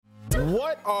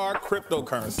What are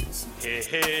cryptocurrencies? Hey,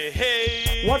 hey,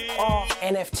 hey. What are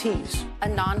NFTs? A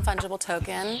non-fungible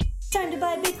token. Time to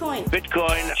buy Bitcoin.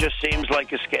 Bitcoin just seems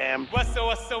like a scam. What's up,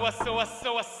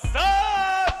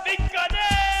 Bitcoin?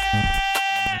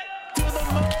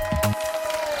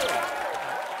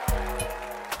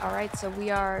 All right, so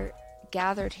we are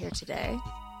gathered here today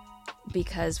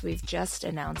because we've just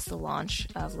announced the launch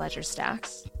of Ledger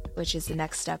Stacks, which is the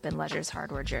next step in Ledger's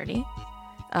hardware journey.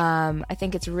 I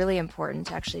think it's really important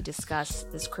to actually discuss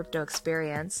this crypto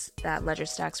experience that Ledger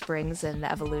Stacks brings and the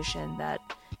evolution that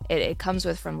it comes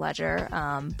with from Ledger.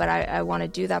 But I want to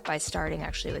do that by starting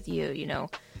actually with you. You know,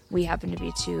 we happen to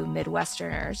be two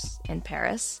Midwesterners in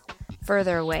Paris,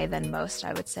 further away than most,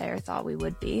 I would say, or thought we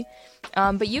would be.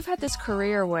 But you've had this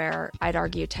career where I'd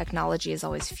argue technology is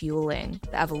always fueling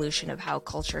the evolution of how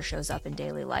culture shows up in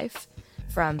daily life.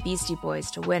 From Beastie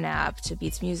Boys to Winamp to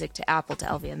Beats Music to Apple to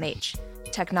LVMH.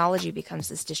 Technology becomes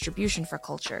this distribution for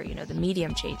culture. You know, the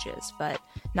medium changes, but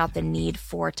not the need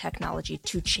for technology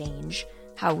to change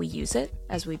how we use it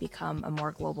as we become a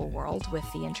more global world with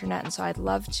the internet. And so I'd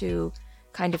love to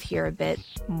kind of hear a bit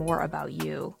more about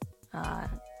you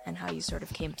and how you sort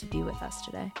of came to be with us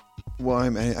today. Well,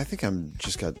 I think I'm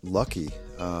just got lucky.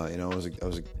 I was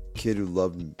a kid who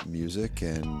loved music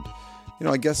and,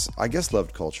 I guess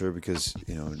loved culture because,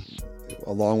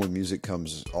 along with music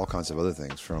comes all kinds of other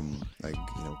things from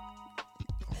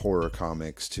horror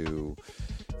comics to,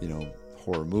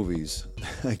 horror movies,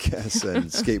 I guess, and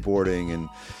skateboarding. And,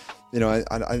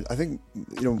 I think,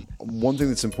 one thing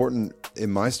that's important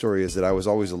in my story is that I was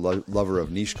always a lover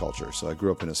of niche culture. So I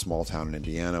grew up in a small town in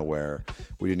Indiana where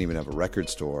we didn't even have a record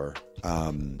store.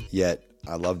 Yet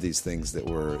I loved these things that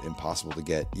were impossible to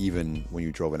get even when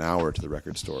you drove an hour to the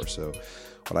record store. So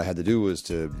what I had to do was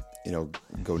to,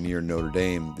 go near Notre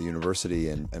Dame, the university,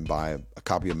 and buy a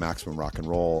copy of Maximum Rock and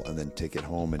Roll and then take it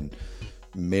home and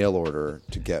mail order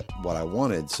to get what I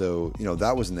wanted. So,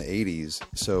 that was in the 80s.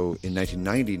 So in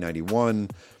 1990,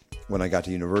 91, when I got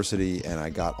to university and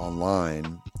I got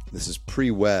online, this is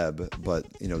pre-web, but,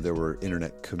 there were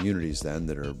internet communities then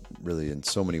that are really in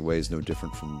so many ways no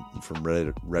different from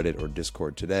Reddit or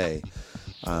Discord today.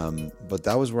 But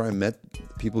that was where I met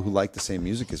people who liked the same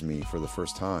music as me for the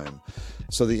first time.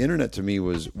 So the internet to me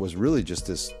was really just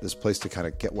this place to kind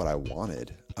of get what I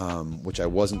wanted, which I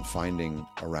wasn't finding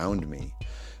around me.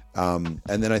 And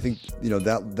then I think,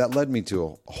 that led me to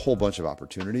a whole bunch of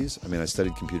opportunities. I mean, I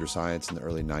studied computer science in the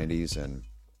early 90s, and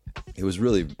it was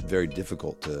really very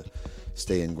difficult to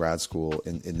stay in grad school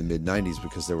in the mid 90s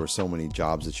because there were so many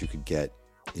jobs that you could get,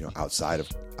 outside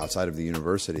of the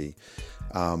university.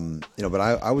 But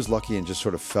I was lucky and just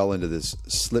sort of fell into this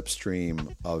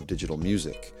slipstream of digital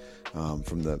music,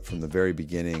 from the very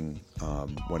beginning,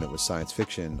 when it was science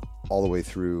fiction all the way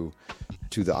through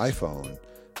to the iPhone.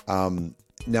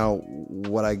 Now,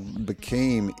 what I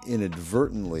became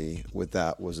inadvertently with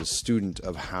that was a student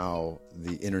of how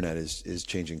the internet is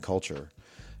changing culture.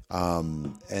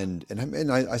 And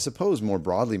I suppose more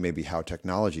broadly, maybe how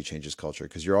technology changes culture,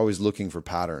 because you're always looking for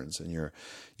patterns and you're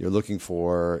looking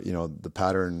for, the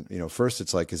pattern, first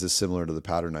it's like, is this similar to the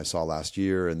pattern I saw last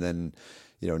year? And then,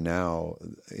 now,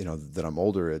 that I'm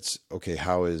older, it's okay.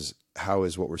 How is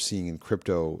what we're seeing in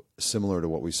crypto similar to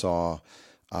what we saw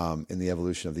in the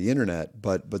evolution of the internet,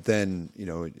 but then,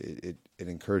 it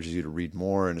encourages you to read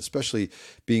more. And especially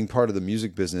being part of the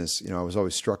music business, I was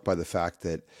always struck by the fact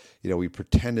that, we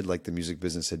pretended like the music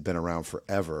business had been around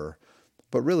forever,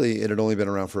 but really it had only been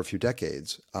around for a few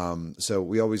decades. So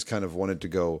we always kind of wanted to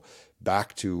go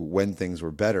back to when things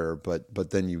were better, but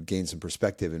then you gain some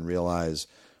perspective and realize,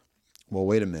 well,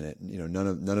 wait a minute,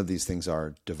 none of these things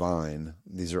are divine.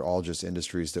 These are all just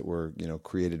industries that were,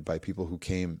 created by people who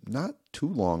came not too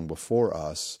long before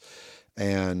us.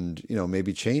 And,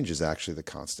 maybe change is actually the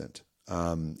constant.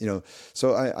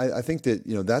 So I think that,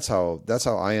 that's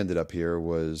how I ended up here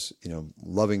was,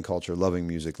 loving culture, loving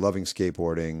music, loving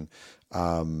skateboarding,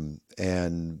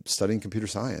 and studying computer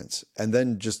science, and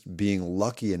then just being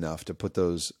lucky enough to put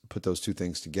those two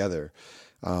things together.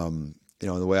 And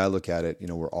the way I look at it,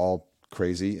 we're all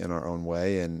crazy in our own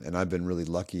way. And I've been really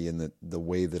lucky in that the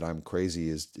way that I'm crazy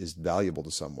is valuable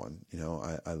to someone.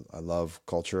 I love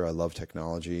culture. I love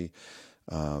technology.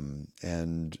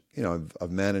 And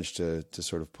I've managed to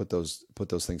sort of put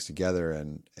those things together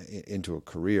and into a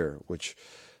career, which,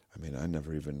 I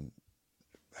never even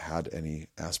had any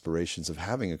aspirations of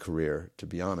having a career, to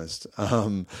be honest.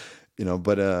 But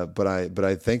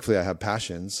I thankfully I have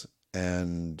passions,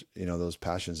 and, those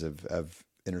passions have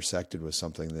intersected with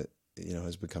something that,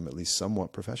 has become at least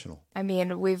somewhat professional.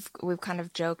 We've kind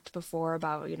of joked before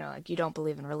about, like, you don't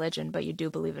believe in religion, but you do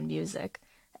believe in music.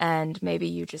 And maybe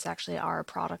you just actually are a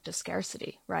product of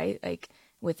scarcity, right? Like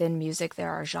within music,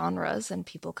 there are genres, and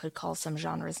people could call some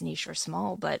genres niche or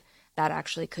small, but that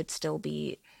actually could still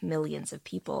be millions of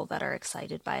people that are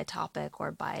excited by a topic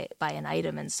or by an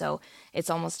item. And so it's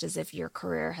almost as if your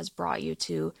career has brought you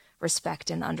to respect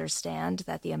and understand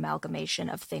that the amalgamation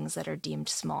of things that are deemed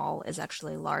small is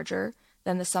actually larger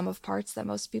than the sum of parts that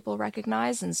most people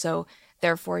recognize. And so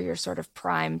therefore you're sort of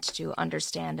primed to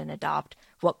understand and adopt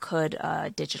what could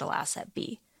a digital asset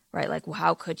be, right? Like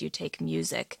how could you take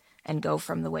music and go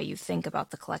from the way you think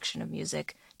about the collection of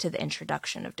music to the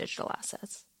introduction of digital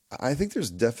assets? I think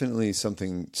there's definitely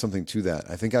something to that.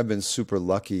 I think I've been super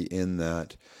lucky in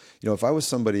that, if I was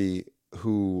somebody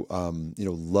who,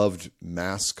 loved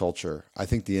mass culture, I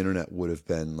think the internet would have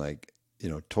been like,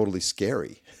 totally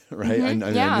scary, right? Mm-hmm.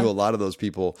 I knew a lot of those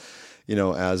people,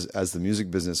 as the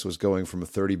music business was going from a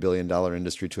 $30 billion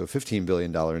industry to a $15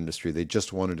 billion industry, they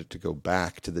just wanted it to go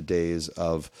back to the days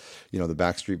of, the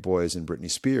Backstreet Boys and Britney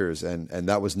Spears. And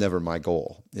that was never my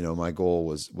goal. My goal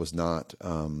was not,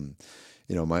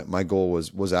 my goal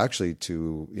was actually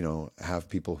to, have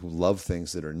people who love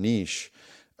things that are niche,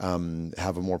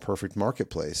 have a more perfect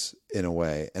marketplace in a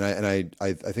way. And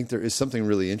I think there is something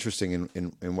really interesting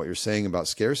in what you're saying about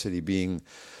scarcity being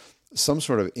some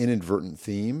sort of inadvertent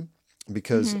theme,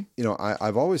 because,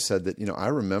 I've always said that, I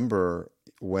remember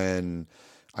when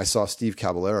I saw Steve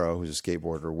Caballero, who's a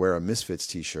skateboarder, wear a Misfits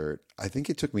t-shirt. I think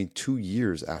it took me 2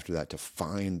 years after that to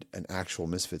find an actual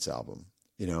Misfits album,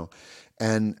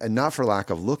 and not for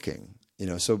lack of looking,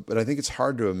 but I think it's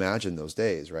hard to imagine those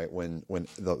days, right? When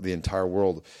the entire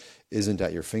world isn't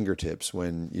at your fingertips,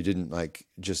 when you didn't like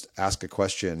just ask a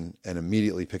question and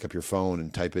immediately pick up your phone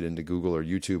and type it into Google or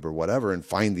YouTube or whatever and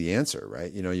find the answer,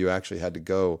 right? You actually had to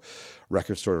go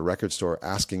record store to record store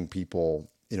asking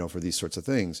people, for these sorts of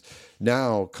things.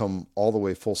 Now come all the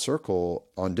way full circle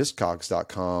on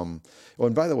Discogs.com. Oh,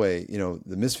 and by the way,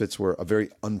 the Misfits were a very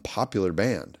unpopular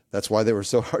band. That's why they were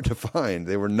so hard to find.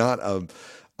 They were not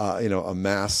a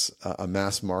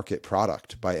mass market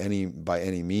product by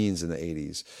any means in the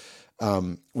 80s.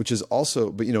 Which is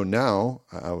also, but now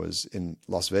I was in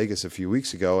Las Vegas a few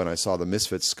weeks ago and I saw the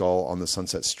Misfits skull on the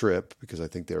Sunset Strip because I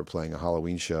think they were playing a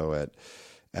Halloween show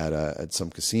at some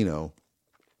casino.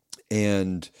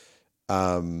 And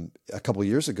a couple of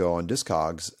years ago on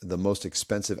Discogs, the most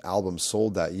expensive album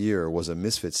sold that year was a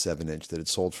Misfits 7-inch that had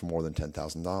sold for more than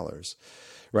 $10,000.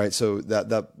 Right. So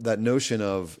that notion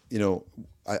of,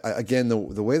 again, the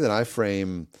way that I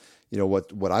frame,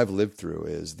 what I've lived through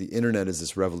is the internet is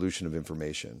this revolution of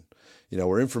information,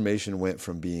 where information went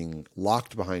from being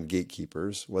locked behind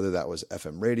gatekeepers, whether that was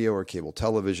FM radio or cable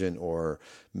television or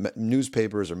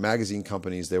newspapers or magazine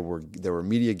companies. There were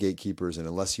media gatekeepers, and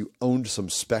unless you owned some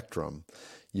spectrum,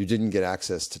 you didn't get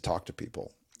access to talk to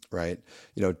people. Right.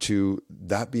 To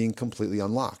that being completely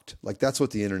unlocked. Like that's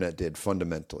what the internet did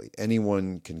fundamentally.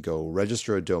 Anyone can go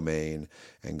register a domain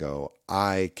and go,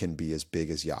 I can be as big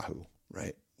as Yahoo.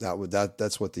 Right.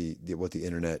 That's what the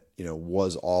internet,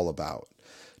 was all about.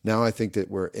 Now I think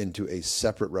that we're into a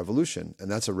separate revolution,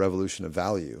 and that's a revolution of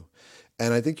value.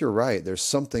 And I think you're right. There's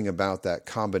something about that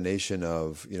combination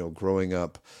of, growing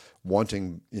up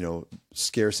wanting,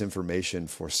 scarce information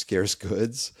for scarce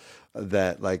goods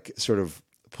that like sort of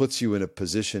puts you in a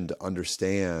position to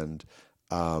understand,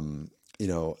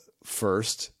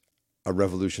 first, a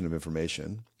revolution of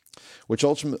information, which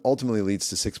ultimately leads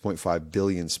to 6.5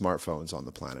 billion smartphones on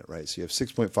the planet, right? So you have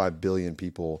 6.5 billion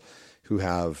people who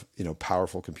have,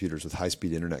 powerful computers with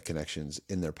high-speed internet connections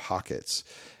in their pockets.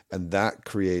 And that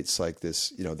creates like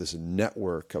this, this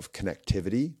network of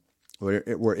connectivity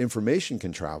where information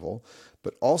can travel,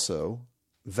 but also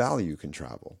value can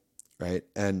travel. Right.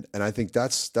 And I think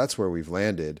that's where we've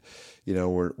landed.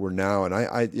 We're now, and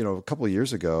I a couple of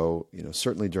years ago,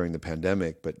 certainly during the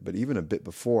pandemic, but even a bit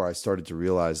before, I started to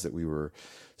realize that we were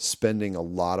spending a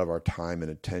lot of our time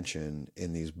and attention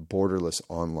in these borderless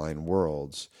online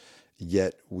worlds,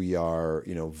 yet we are,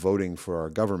 voting for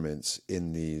our governments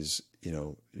in these,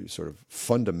 sort of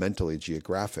fundamentally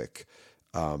geographic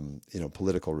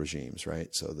political regimes,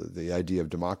 right? So the idea of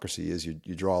democracy is you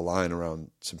draw a line around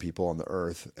some people on the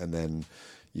earth, and then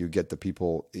you get the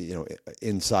people,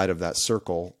 inside of that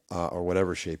circle or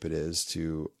whatever shape it is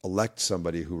to elect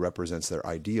somebody who represents their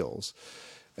ideals.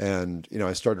 And,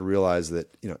 I started to realize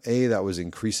that, that was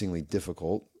increasingly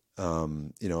difficult.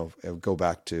 Go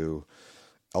back to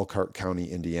Elkhart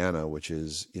County, Indiana, which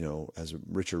is, has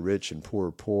richer rich and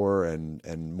poorer poor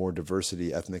and more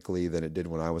diversity ethnically than it did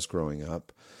when I was growing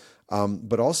up.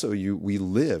 But also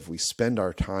we spend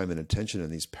our time and attention in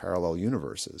these parallel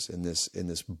universes, in this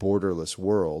borderless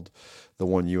world, the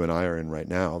one you and I are in right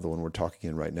now, the one we're talking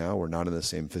in right now. We're not in the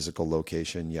same physical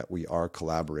location, yet we are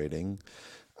collaborating.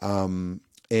 And,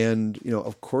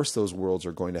 of course, those worlds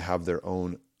are going to have their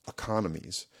own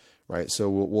economies, right? So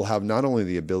we'll have not only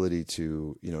the ability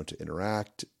to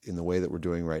interact in the way that we're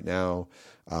doing right now,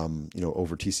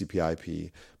 over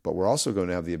TCP/IP, but we're also going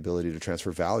to have the ability to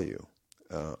transfer value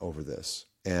over this,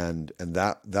 and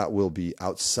that will be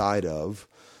outside of,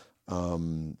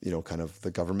 kind of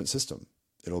the government system.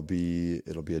 It'll be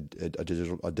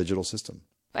a digital system.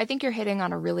 I think you're hitting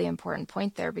on a really important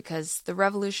point there, because the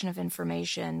revolution of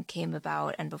information came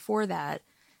about, and before that,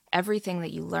 everything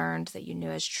that you learned, that you knew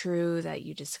as true, that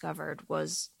you discovered,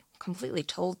 was completely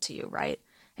told to you, right?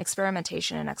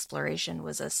 Experimentation and exploration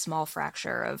was a small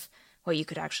fracture of what you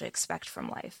could actually expect from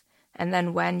life. And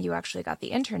then when you actually got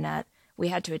the internet, we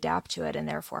had to adapt to it, and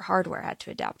therefore hardware had to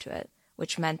adapt to it,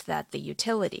 which meant that the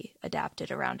utility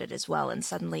adapted around it as well. And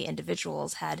suddenly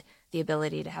individuals had the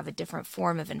ability to have a different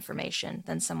form of information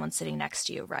than someone sitting next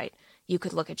to you, right? You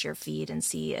could look at your feed and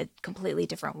see a completely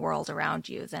different world around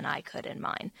you than I could in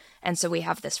mine. And so we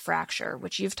have this fracture,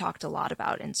 which you've talked a lot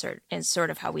about in sort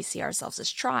of how we see ourselves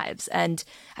as tribes. And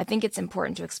I think it's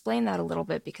important to explain that a little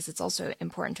bit, because it's also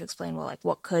important to explain, well, like,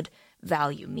 what could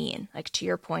value mean? Like, to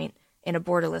your point, in a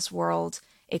borderless world,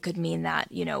 it could mean that,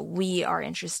 we are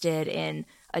interested in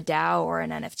a DAO or an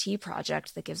NFT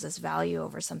project that gives us value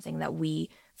over something that we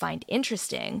find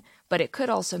interesting. But it could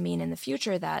also mean in the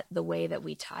future that the way that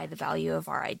we tie the value of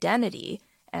our identity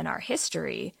and our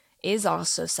history is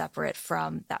also separate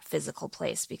from that physical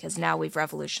place, because now we've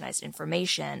revolutionized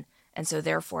information. And so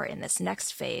therefore, in this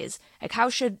next phase, like, how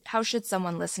should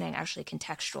someone listening actually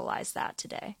contextualize that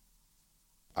today?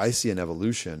 I see an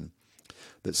evolution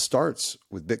that starts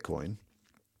with Bitcoin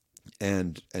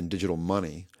and digital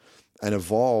money, and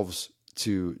evolves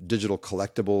to digital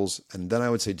collectibles, and then I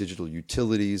would say digital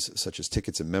utilities such as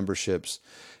tickets and memberships,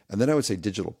 and then I would say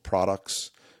digital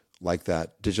products like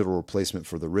that digital replacement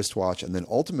for the wristwatch, and then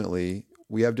ultimately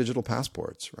we have digital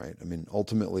passports, right? I mean,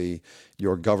 ultimately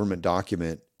your government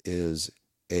document is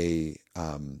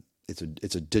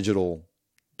it's a digital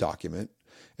document,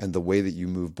 and the way that you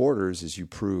move borders is you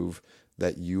prove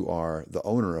that you are the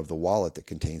owner of the wallet that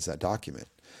contains that document.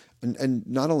 And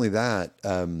not only that,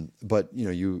 but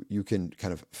you can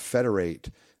kind of federate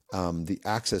the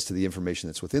access to the information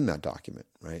that's within that document,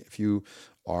 right? If you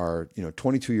are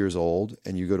 22 years old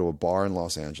and you go to a bar in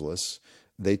Los Angeles,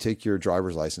 they take your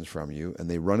driver's license from you and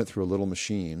they run it through a little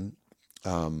machine,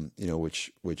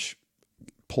 which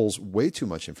pulls way too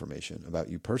much information about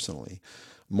you personally,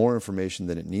 more information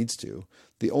than it needs to.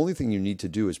 The only thing you need to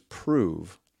do is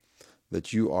prove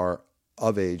that you are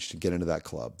of age to get into that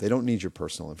club. They don't need your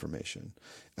personal information.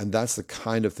 And that's the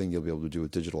kind of thing you'll be able to do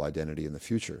with digital identity in the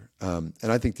future. And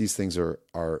I think these things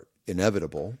are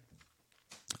inevitable.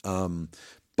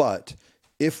 But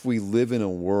if we live in a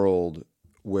world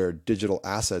where digital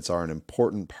assets are an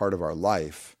important part of our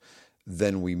life,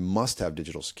 then we must have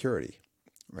digital security,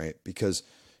 right? Because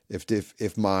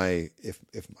if my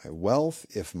wealth,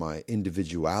 if my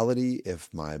individuality, if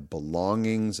my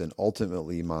belongings, and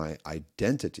ultimately my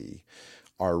identity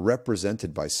are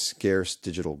represented by scarce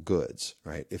digital goods,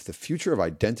 right? If the future of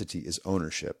identity is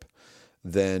ownership,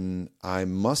 then I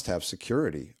must have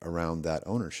security around that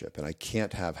ownership, and I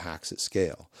can't have hacks at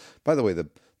scale. By the way,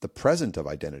 the present of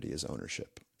identity is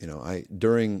ownership.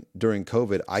 During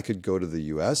COVID, I could go to the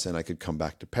US and I could come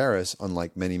back to Paris,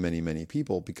 unlike many, many, many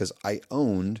people, because I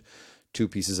owned two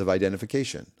pieces of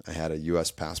identification. I had a US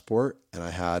passport and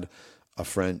I had a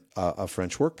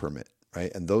French work permit,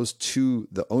 right? And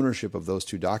the ownership of those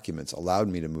two documents allowed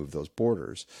me to move those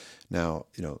borders. Now,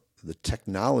 the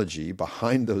technology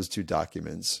behind those two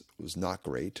documents was not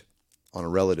great on a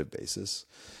relative basis.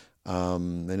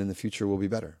 And in the future will be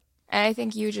better. And I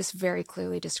think you just very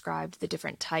clearly described the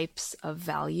different types of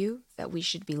value that we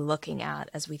should be looking at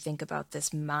as we think about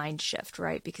this mind shift,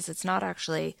 right? Because it's not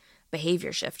actually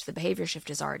behavior shift. The behavior shift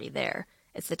is already there.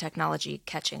 It's the technology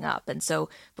catching up. And so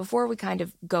before we kind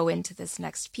of go into this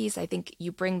next piece, I think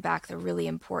you bring back the really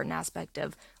important aspect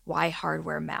of why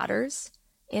hardware matters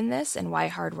in this and why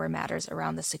hardware matters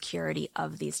around the security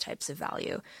of these types of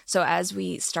value. So as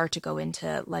we start to go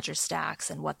into Ledger Stacks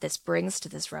and what this brings to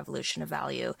this revolution of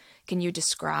value, can you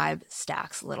describe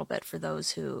Stacks a little bit for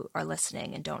those who are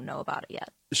listening and don't know about it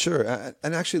yet? Sure.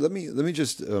 And actually, let me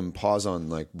just pause on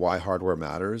like why hardware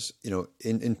matters.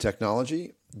 In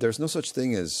technology, there's no such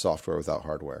thing as software without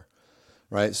hardware,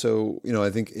 right? So, I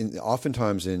think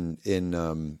oftentimes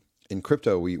in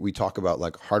crypto, we talk about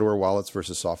like hardware wallets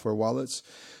versus software wallets.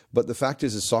 But the fact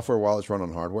is software wallets run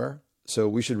on hardware. So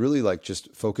we should really like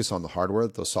just focus on the hardware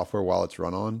that those software wallets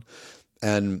run on.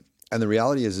 And the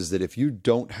reality is that if you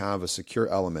don't have a secure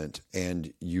element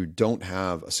and you don't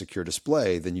have a secure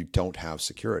display, then you don't have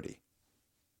security.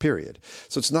 Period.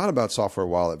 So it's not about software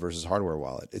wallet versus hardware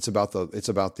wallet. It's about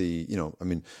the, you know, I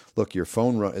mean, look, your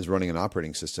phone is running an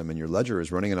operating system and your ledger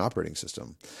is running an operating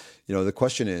system. You know, the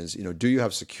question is, you know, do you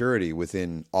have security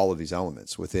within all of these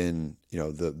elements, within, you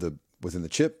know, within the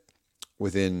chip,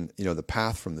 within, you know, the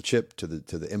path from the chip to the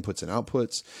inputs and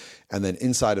outputs, and then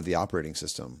inside of the operating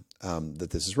system that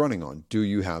this is running on, do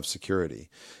you have security?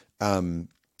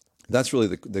 That's really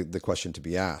the question to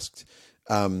be asked.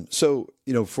 So,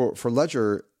 you know, for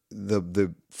Ledger,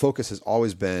 the focus has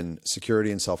always been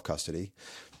security and self-custody,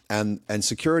 and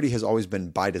security has always been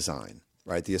by design,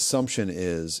 right? The assumption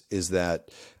is that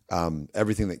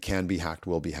everything that can be hacked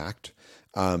will be hacked,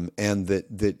 and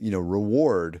that you know,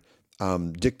 reward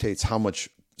dictates how much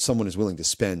someone is willing to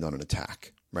spend on an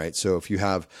attack, right? So if you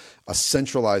have a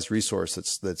centralized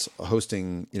resource that's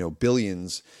hosting, you know,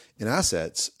 billions in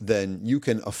assets, then you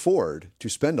can afford to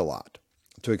spend a lot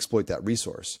to exploit that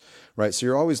resource, right? So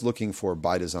you're always looking for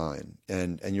by design,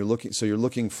 and you're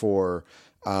looking for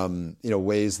you know,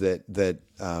 ways that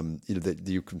you know, that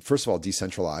you can first of all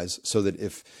decentralize, so that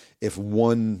if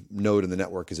one node in the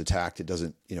network is attacked, it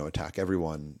doesn't, you know, attack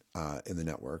everyone in the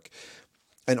network.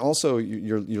 And also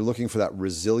you're looking for that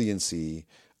resiliency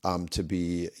to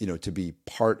be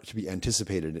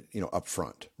anticipated, you know, up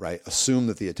front, right? Assume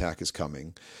that the attack is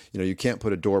coming. You know, you can't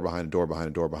put a door behind a door behind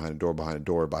a door behind a door behind a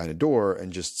door behind a door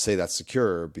and just say that's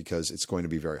secure, because it's going to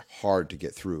be very hard to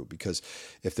get through. Because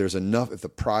if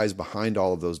the prize behind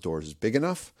all of those doors is big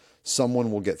enough,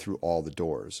 someone will get through all the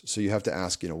doors. So you have to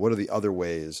ask, you know, what are the other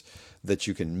ways that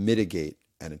you can mitigate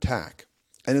an attack?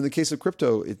 And in the case of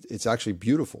crypto, it's actually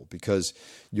beautiful, because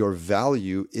your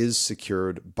value is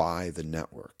secured by the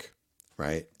network,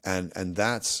 right? And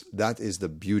that is the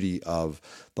beauty of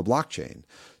the blockchain.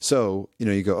 So, you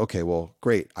know, you go, okay, well,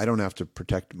 great. I don't have to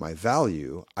protect my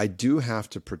value. I do have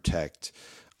to protect,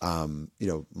 you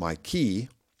know, my key,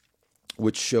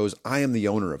 which shows I am the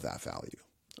owner of that value.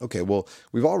 Okay, well,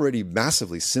 we've already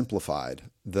massively simplified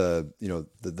the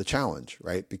challenge,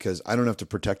 right? Because I don't have to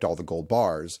protect all the gold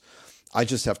bars. I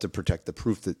just have to protect the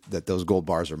proof that those gold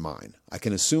bars are mine. I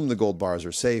can assume the gold bars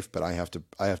are safe, but I have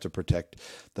to protect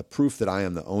the proof that I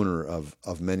am the owner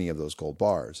of many of those gold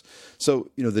bars. So,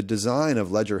 you know, the design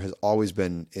of Ledger has always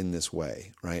been in this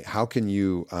way, right? How can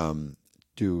you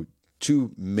do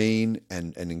two main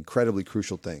and incredibly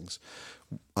crucial things?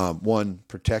 One,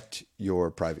 protect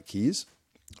your private keys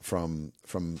from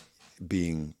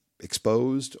being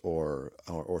exposed or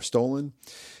stolen,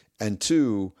 and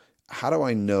two, how do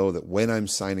I know that when I'm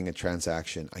signing a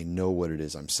transaction, I know what it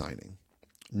is I'm signing?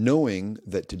 Knowing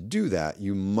that to do that,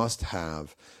 you must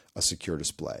have a secure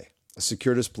display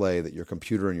that your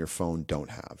computer and your phone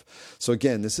don't have. So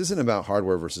again, this isn't about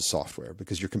hardware versus software,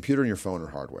 because your computer and your phone are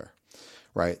hardware,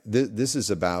 right? This is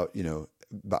about, you know,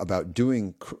 about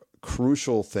doing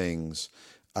crucial things,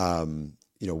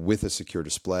 you know, with a secure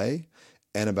display,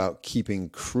 and about keeping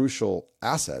crucial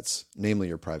assets, namely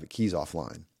your private keys,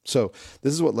 offline. So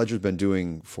this is what Ledger's been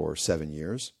doing for 7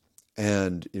 years,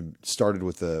 and it started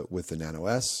with the Nano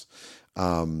S,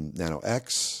 Nano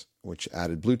X, which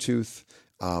added Bluetooth,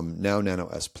 now Nano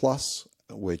S Plus,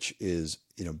 which is,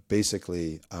 you know,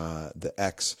 basically the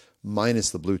X minus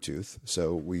the Bluetooth.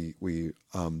 So we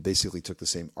basically took the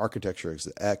same architecture as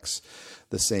the X,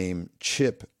 the same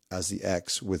chip as the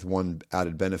X, with one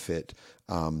added benefit,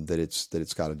 that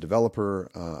it's got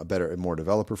a more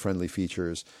developer friendly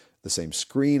features. The same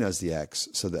screen as the X.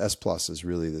 So the S Plus is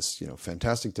really this, you know,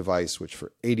 fantastic device, which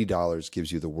for $80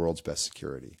 gives you the world's best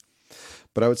security.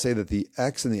 But I would say that the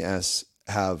X and the S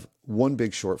have one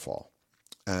big shortfall,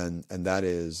 and that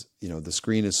is, you know, the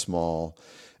screen is small,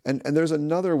 and there's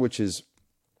another which is,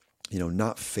 you know,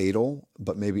 not fatal,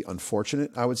 but maybe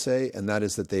unfortunate, I would say, and that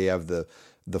is that they have the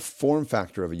form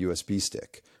factor of a USB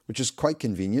stick, which is quite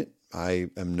convenient.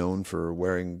 I am known for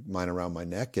wearing mine around my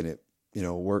neck, and it, you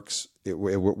know, works. It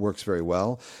works very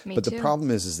well. But the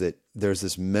problem is that there's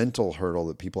this mental hurdle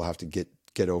that people have to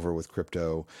get over with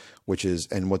crypto, which is,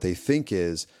 and what they think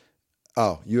is,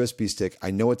 oh, USB stick,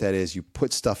 I know what that is. You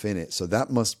put stuff in it, so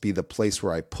that must be the place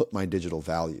where I put my digital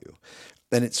value.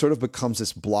 And it sort of becomes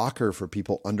this blocker for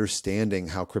people understanding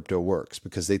how crypto works,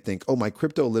 because they think, oh, my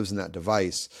crypto lives in that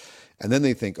device. And then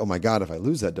they think, oh my God, if I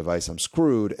lose that device, I'm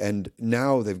screwed. And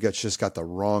now they've just got the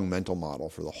wrong mental model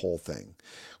for the whole thing,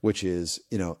 which is,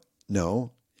 you know,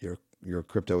 no, your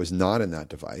crypto is not in that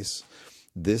device.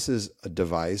 This is a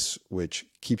device which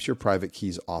keeps your private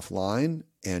keys offline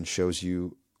and shows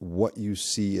you what you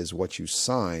see is what you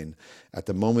sign at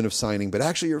the moment of signing, but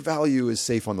actually your value is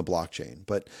safe on the blockchain.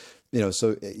 But,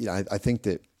 I think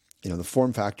that, the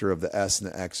form factor of the S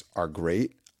and the X are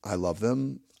great. I love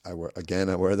them. I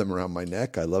wear them around my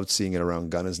neck. I loved seeing it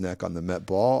around Gunna's neck on the Met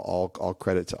Ball. All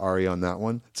credit to Ari on that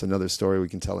one. It's another story we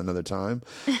can tell another time.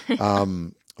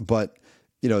 But,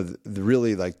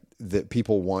 really like that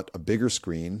people want a bigger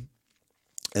screen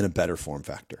and a better form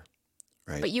factor.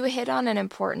 Right. But you hit on an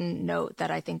important note that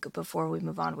I think before we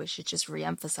move on, we should just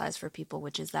reemphasize for people,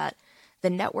 which is that the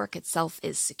network itself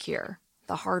is secure.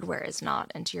 The hardware is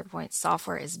not. And to your point,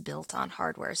 software is built on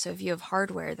hardware. So if you have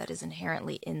hardware that is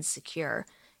inherently insecure,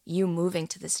 you moving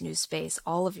to this new space,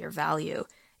 all of your value,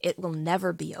 it will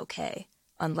never be okay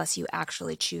unless you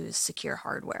actually choose secure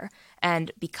hardware.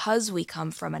 And because we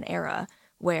come from an era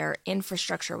where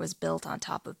infrastructure was built on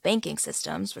top of banking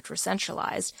systems, which were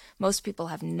centralized, most people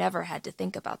have never had to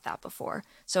think about that before.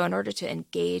 So in order to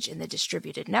engage in the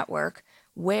distributed network,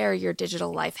 where your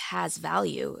digital life has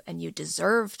value and you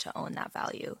deserve to own that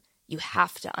value, you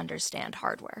have to understand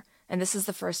hardware. And this is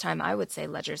the first time I would say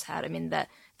Ledger's had. I mean,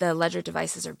 the Ledger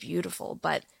devices are beautiful,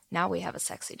 but now we have a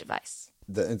sexy device.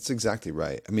 That's exactly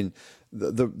right. I mean,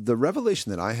 the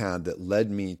revelation that I had that led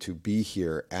me to be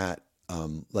here at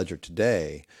Ledger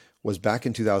today was back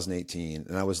in 2018,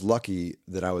 and I was lucky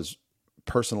that I was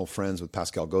personal friends with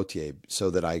Pascal Gauthier so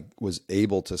that I was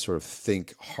able to sort of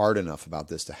think hard enough about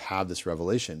this to have this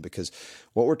revelation, because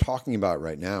what we're talking about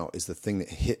right now is the thing that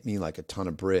hit me like a ton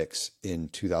of bricks in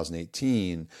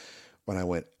 2018 when I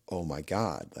went, oh my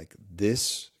God, like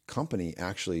this company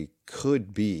actually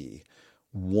could be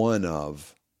one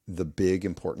of the big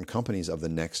important companies of the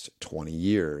next 20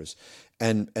 years.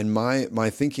 And my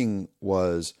thinking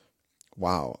was,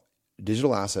 wow,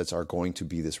 digital assets are going to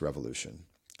be this revolution.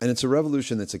 And it's a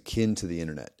revolution that's akin to the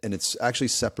internet, and it's actually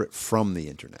separate from the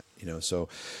internet. So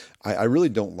I really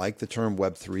don't like the term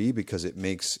Web3 because it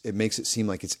makes it seem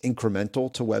like it's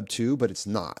incremental to Web2, but it's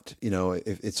not.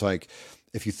 It's like,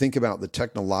 if you think about the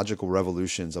technological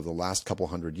revolutions of the last couple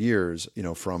hundred years,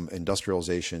 from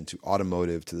industrialization to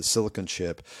automotive to the silicon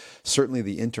chip, certainly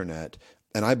the internet.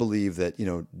 And I believe that,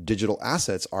 digital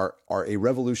assets are a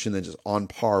revolution that is on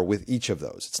par with each of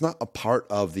those. It's not a part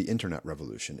of the internet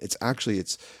revolution. It's actually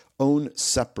its own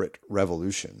separate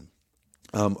revolution.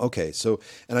 Okay, so,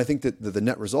 and I think that the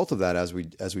net result of that, as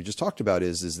we just talked about,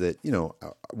 is that,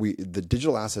 the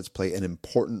digital assets play an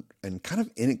important and kind of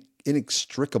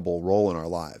inextricable role in our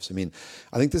lives. I mean,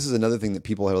 I think this is another thing that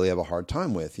people really have a hard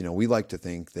time with. We like to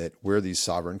think that we're these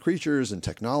sovereign creatures and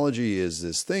technology is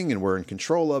this thing and we're in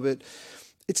control of it.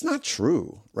 It's not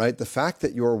true, right? The fact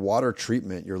that your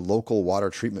local water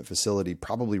treatment facility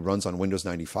probably runs on Windows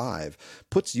 95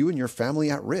 puts you and your family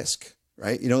at risk,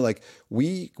 right?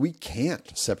 We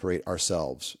can't separate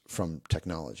ourselves from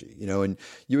technology, and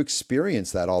you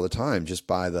experience that all the time just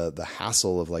by the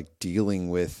hassle of like dealing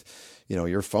with,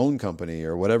 your phone company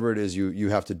or whatever it is you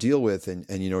have to deal with. And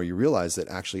you realize that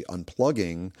actually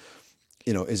unplugging,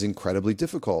 is incredibly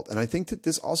difficult. And I think that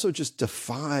this also just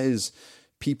defies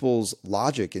people's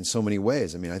logic in so many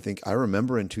ways. I mean, I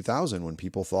remember in 2000 when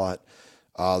people thought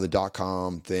the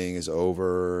 .com thing is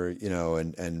over,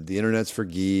 and the internet's for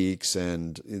geeks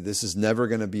and this is never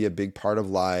going to be a big part of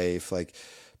life.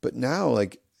 But now,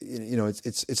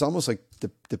 it's almost like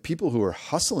the people who are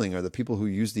hustling are the people who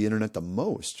use the internet the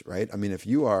most, right? I mean, if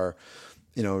you're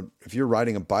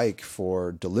riding a bike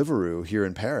for Deliveroo here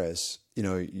in Paris,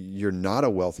 you're not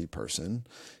a wealthy person.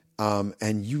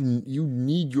 And you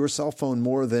need your cell phone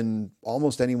more than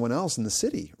almost anyone else in the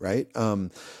city, right?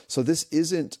 So this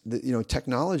isn't,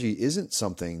 technology isn't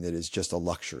something that is just a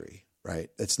luxury, right?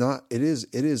 It's not. It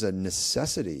is a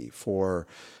necessity for,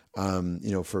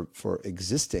 for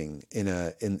existing in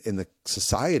the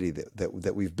society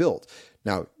that we've built.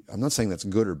 Now, I'm not saying that's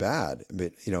good or bad,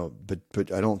 but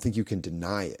I don't think you can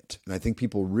deny it, and I think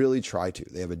people really try to.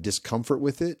 They have a discomfort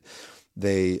with it.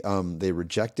 They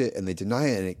reject it and they deny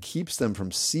it, and it keeps them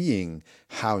from seeing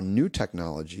how new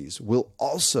technologies will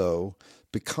also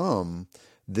become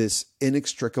this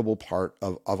inextricable part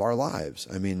of our lives.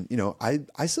 I mean,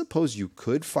 I suppose you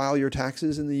could file your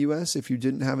taxes in the US if you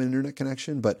didn't have an internet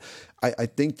connection, but I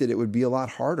think that it would be a lot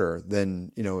harder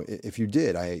than, if you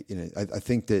did. I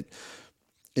think that,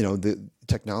 the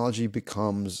technology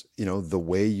becomes, the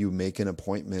way you make an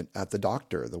appointment at the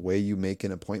doctor, the way you make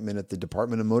an appointment at the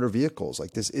Department of Motor Vehicles.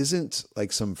 Like, this isn't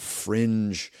like some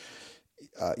fringe,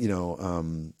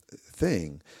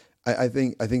 thing. I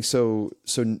think so.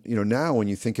 Now when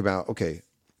you think about, okay,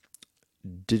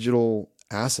 digital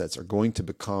assets are going to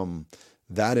become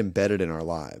that embedded in our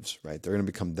lives, right? They're going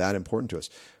to become that important to us.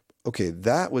 Okay.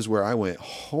 That was where I went,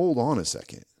 hold on a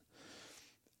second.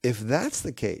 if that's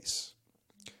the case,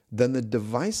 then the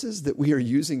devices that we are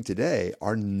using today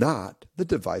are not the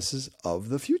devices of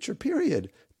the future, period,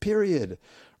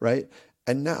 right?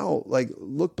 And now, like,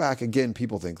 look back again,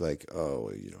 people think like,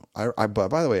 oh, you know,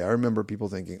 by the way, I remember people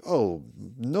thinking, oh,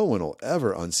 no one will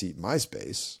ever unseat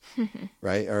MySpace,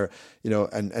 right? Or, you know,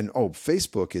 and oh,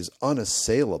 Facebook is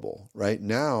unassailable, right?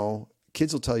 Now,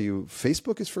 kids will tell you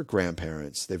Facebook is for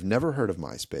grandparents. They've never heard of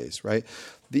MySpace, right?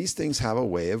 These things have a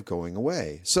way of going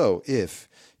away. So if,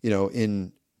 you know,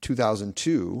 in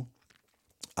 2002,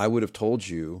 I would have told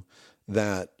you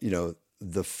that, you know,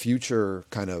 the future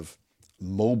kind of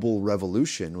mobile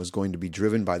revolution was going to be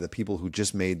driven by the people who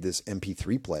just made this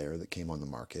MP3 player that came on the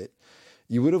market,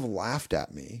 you would have laughed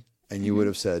at me and you would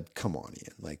have said, come on,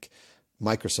 Ian, like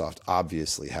Microsoft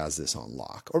obviously has this on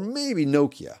lock, or maybe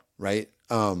Nokia, right?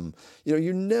 You know,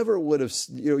 you never would have,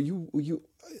 you know,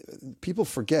 people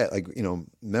forget, like, you know,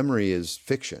 memory is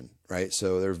fiction, right?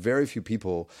 So there are very few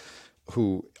people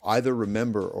who either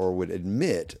remember or would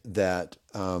admit that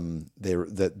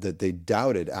they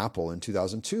doubted Apple in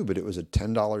 2002, but it was a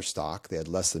 $10 stock. They had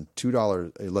less than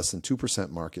 2%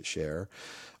 market share.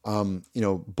 You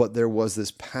know, but there was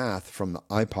this path from the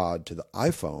iPod to the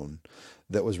iPhone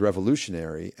that was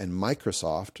revolutionary, and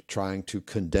Microsoft trying to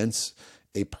condense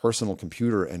a personal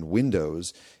computer and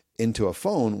Windows into a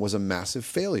phone was a massive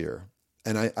failure.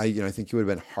 And I think you would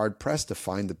have been hard pressed to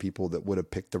find the people that would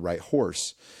have picked the right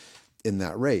horse in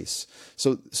that race.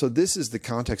 So this is the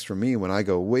context for me when I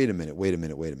go, wait a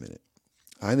minute.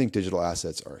 I think digital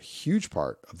assets are a huge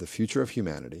part of the future of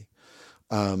humanity.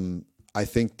 I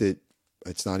think that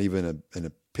it's not even an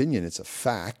opinion, it's a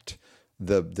fact.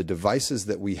 The devices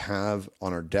that we have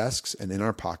on our desks and in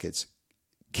our pockets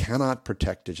cannot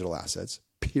protect digital assets,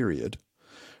 period.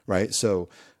 Right? So,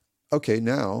 okay,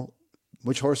 now,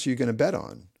 which horse are you going to bet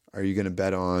on? Are you going to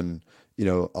bet on, you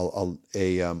know,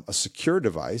 a secure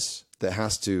device that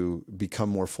has to become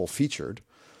more full-featured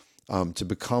to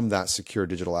become that secure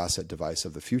digital asset device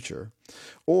of the future?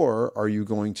 Or are you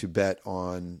going to bet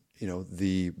on, you know,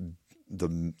 the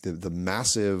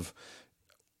massive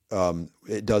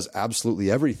it does absolutely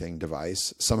everything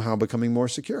device somehow becoming more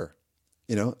secure?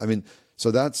 You know, I mean, so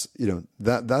that's, you know,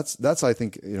 that's I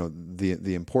think, you know,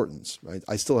 the importance, right?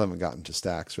 I still haven't gotten to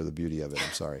stacks or the beauty of it.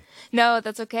 I'm sorry. No,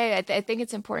 that's okay. I think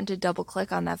it's important to double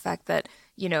click on that fact that,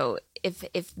 you know,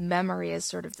 if memory is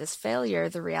sort of this failure,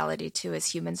 the reality too is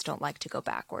humans don't like to go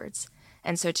backwards.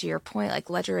 And so to your point,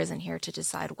 like Ledger isn't here to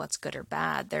decide what's good or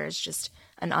bad. There is just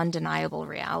an undeniable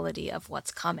reality of what's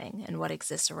coming and what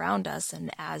exists around us. And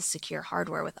as secure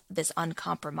hardware with this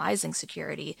uncompromising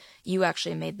security, you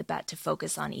actually made the bet to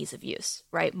focus on ease of use,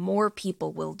 right? More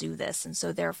people will do this. And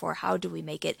so therefore, how do we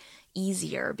make it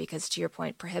easier? Because to your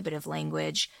point, prohibitive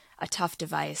language, a tough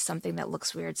device, something that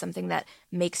looks weird, something that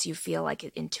makes you feel like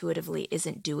it intuitively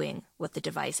isn't doing what the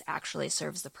device actually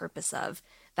serves the purpose of,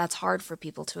 that's hard for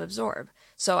people to absorb.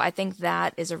 So I think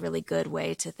that is a really good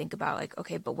way to think about, like,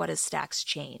 okay, but what does Stacks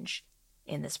change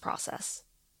in this process?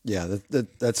 Yeah,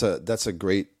 that's a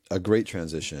great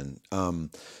transition.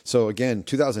 So again,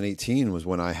 2018 was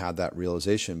when I had that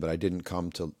realization, but I didn't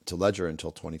come to Ledger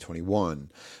until 2021.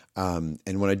 And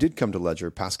when I did come to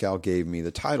Ledger, Pascal gave me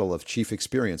the title of Chief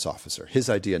Experience Officer. His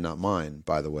idea, not mine,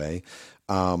 by the way.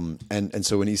 And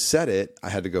so when he said it, I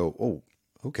had to go, oh,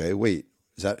 okay, wait,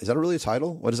 is that really a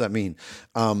title? What does that mean?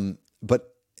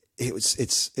 But it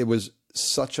was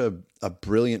such a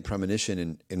brilliant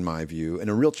premonition in my view, and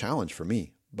a real challenge for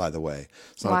me, by the way.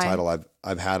 It's not a title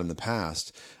I've had in the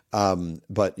past.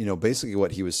 But, you know, basically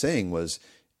what he was saying was,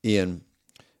 Ian,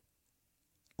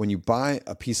 when you buy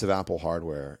a piece of Apple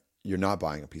hardware, you're not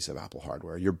buying a piece of Apple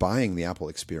hardware. You're buying the Apple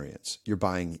experience. You're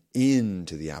buying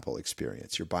into the Apple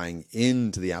experience. You're buying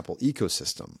into the Apple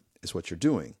ecosystem is what you're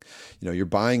doing. You know, you're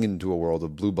buying into a world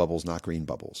of blue bubbles, not green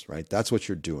bubbles, right? That's what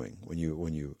you're doing when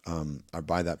you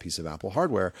buy that piece of Apple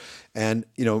hardware. And,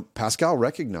 you know, Pascal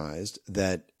recognized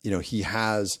that, you know, he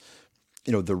has,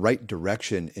 you know, the right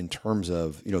direction in terms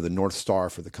of, you know, the North Star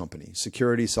for the company: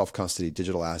 security, self-custody,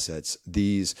 digital assets.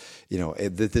 These, you know,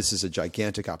 this is a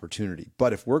gigantic opportunity.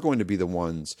 But if we're going to be the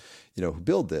ones, you know, who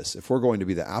build this, if we're going to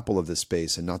be the Apple of this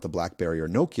space and not the BlackBerry or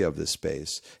Nokia of this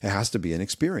space, it has to be an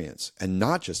experience and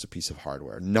not just a piece of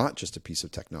hardware, not just a piece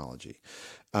of technology.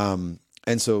 And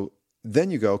so then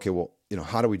you go, okay, well, you know,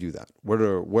 how do we do that?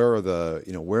 Where are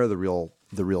the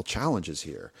real challenges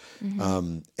here?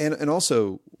 Mm-hmm. And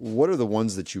also, what are the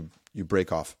ones that you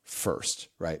break off first,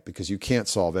 right? Because you can't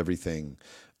solve everything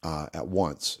at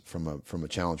once from a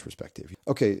challenge perspective.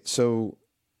 Okay, so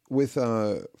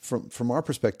from our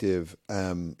perspective,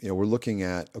 we're looking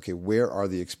at, okay, where are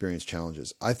the experience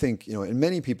challenges? I think, and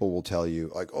many people will tell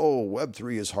you like, oh,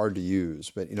 Web3 is hard to use,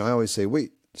 but I always say,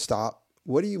 wait, stop.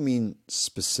 What do you mean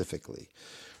specifically,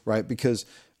 right? Because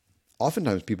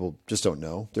oftentimes people just don't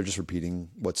know. They're just repeating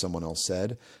what someone else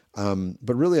said.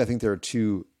 But really, I think there are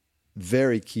two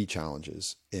very key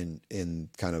challenges in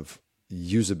kind of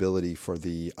usability for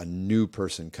a new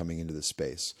person coming into the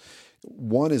space.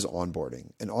 One is onboarding.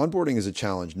 And onboarding is a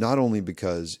challenge, not only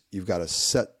because you've got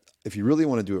to if you really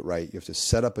want to do it right, you have to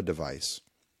set up a device,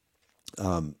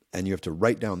 and you have to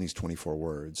write down these 24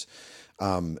 words.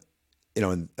 And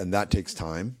that takes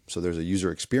time. So there's a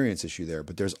user experience issue there,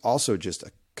 but there's also just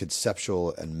a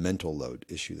conceptual and mental load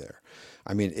issue there.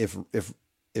 I mean, if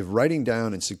writing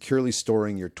down and securely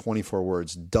storing your 24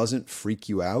 words doesn't freak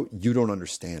you out, you don't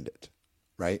understand it.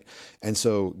 Right. And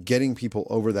so getting people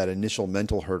over that initial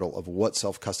mental hurdle of what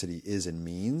self-custody is and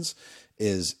means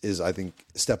is I think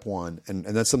step one. And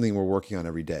that's something we're working on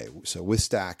every day. So with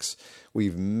Stacks,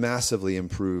 we've massively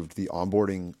improved the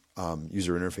onboarding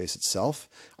user interface itself.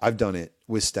 I've done it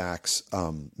with Stacks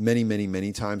many, many,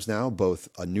 many times now, both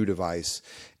a new device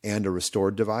and a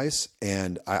restored device.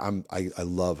 And I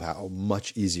love how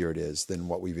much easier it is than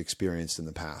what we've experienced in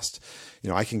the past.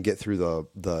 I can get through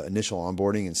the initial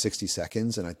onboarding in 60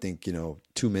 seconds, and I think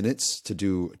 2 minutes to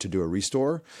do a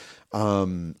restore,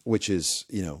 which is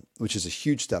a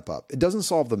huge step up. It doesn't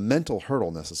solve the mental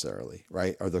hurdle necessarily,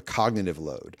 right, or the cognitive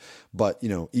load, but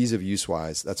ease of use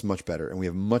wise, that's much better, and we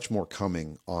have much more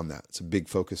coming on that. It's a big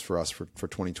focus for us for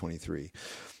 2023.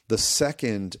 The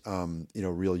second,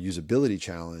 real usability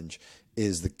challenge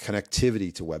is the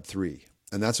connectivity to Web3.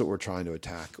 And that's what we're trying to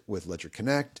attack with Ledger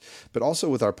Connect, but also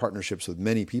with our partnerships with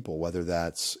many people, whether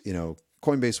that's,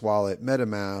 Coinbase Wallet,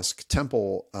 MetaMask,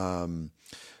 Temple, or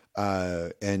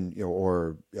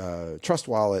Trust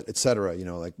Wallet, et cetera.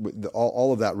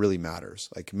 All of that really matters.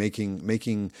 Like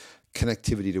making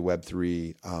connectivity to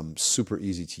Web3 super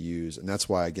easy to use. And that's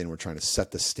why, again, we're trying to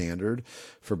set the standard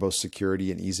for both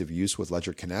security and ease of use with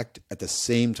Ledger Connect, at the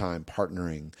same time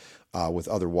partnering with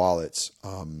other wallets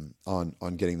on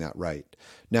getting that right.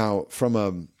 Now, from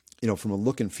a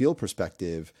look and feel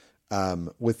perspective,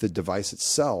 with the device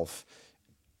itself,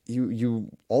 you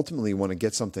ultimately want to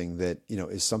get something that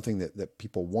is something that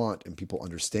people want and people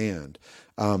understand.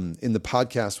 In the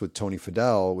podcast with Tony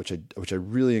Fadell, which I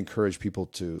really encourage people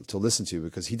to listen to,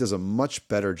 because he does a much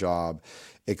better job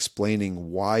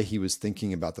explaining why he was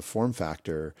thinking about the form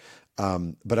factor.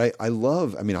 But I've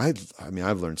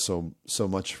learned so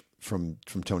much from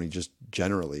Tony, just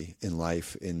generally in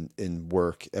life, in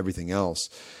work, everything else.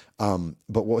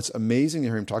 But what's amazing to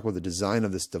hear him talk about the design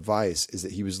of this device is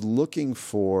that he was looking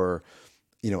for,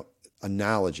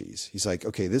 analogies. He's like,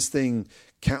 okay, this thing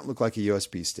can't look like a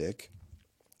USB stick.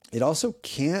 It also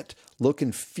can't look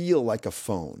and feel like a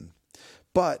phone,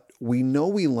 but we know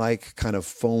we like kind of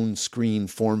phone screen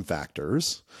form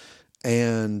factors.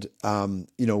 And,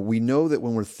 we know that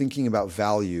when we're thinking about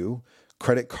value,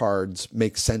 credit cards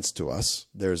make sense to us.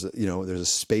 There's a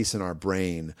space in our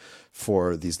brain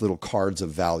for these little cards of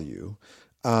value.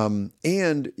 He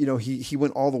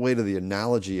went all the way to the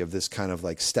analogy of this kind of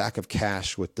like stack of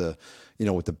cash with the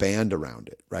band around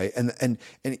it. Right. And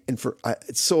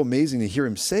it's so amazing to hear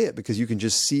him say it, because you can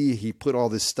just see he put all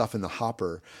this stuff in the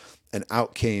hopper, and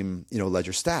out came,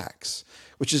 Ledger Stacks,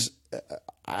 which is,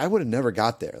 I would have never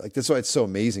got there. Like, that's why it's so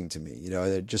amazing to me,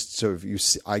 just so if you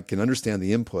see, I can understand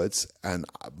the inputs, and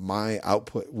my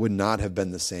output would not have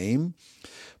been the same,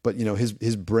 but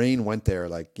his brain went there,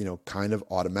 like, kind of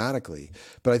automatically.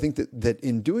 But I think that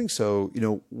in doing so,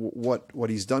 what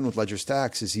he's done with Ledger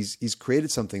Stacks is he's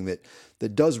created something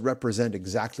that does represent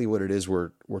exactly what it is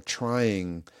we're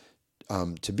trying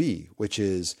to be, which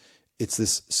is, it's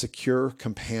this secure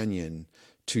companion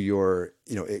to your,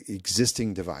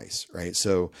 existing device, right?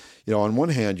 So, on one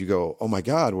hand you go, oh my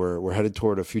God, we're headed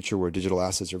toward a future where digital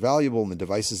assets are valuable and the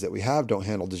devices that we have don't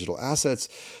handle digital assets.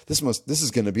 This is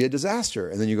going to be a disaster.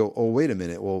 And then you go, oh, wait a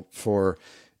minute. Well,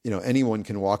 anyone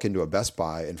can walk into a Best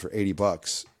Buy and for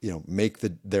 $80, make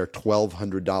their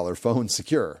 $1,200 phone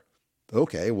secure.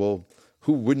 Okay, well,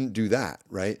 who wouldn't do that,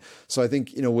 right? So I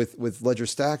think, with Ledger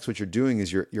Stacks, what you're doing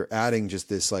is you're adding just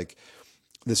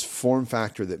this form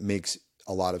factor that makes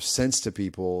a lot of sense to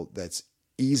people, that's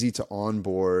easy to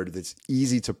onboard, that's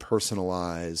easy to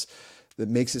personalize, that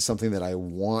makes it something that I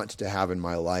want to have in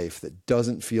my life, that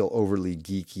doesn't feel overly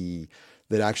geeky,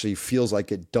 that actually feels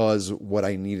like it does what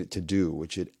I need it to do,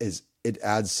 which it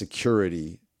adds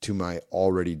security to my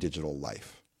already digital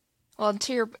life. Well,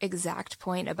 to your exact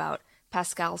point about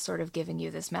Pascal sort of giving you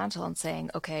this mantle and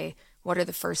saying, okay, what are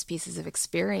the first pieces of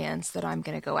experience that I'm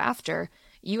going to go after?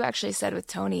 You actually said with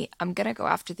Tony, I'm going to go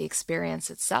after the experience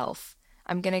itself.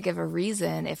 I'm going to give a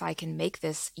reason if I can make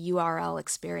this URL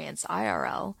experience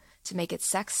IRL to make it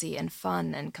sexy and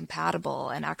fun and compatible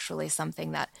and actually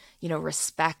something that,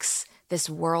 respects this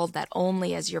world that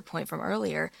only, as your point from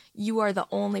earlier, you are the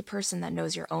only person that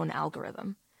knows your own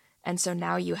algorithm. And so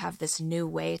now you have this new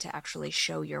way to actually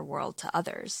show your world to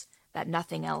others that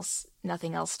nothing else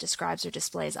describes or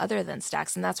displays other than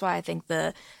Stacks. And that's why I think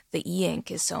the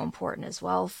e-ink is so important as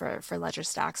well for Ledger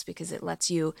Stacks, because it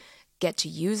lets you get to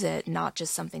use it, not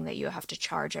just something that you have to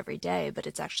charge every day, but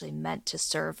it's actually meant to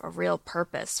serve a real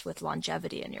purpose with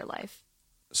longevity in your life.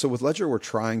 So with Ledger, we're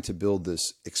trying to build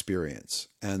this experience,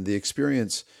 and the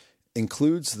experience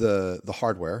includes the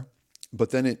hardware,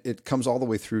 but then it comes all the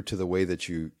way through to the way that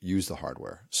you use the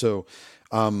hardware. So,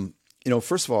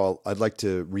 first of all, I'd like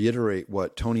to reiterate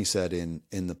what Tony said in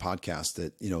the podcast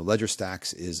that, Ledger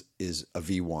Stacks is a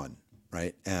V1,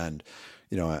 right? And,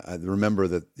 I remember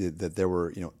that there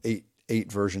were, eight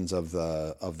versions of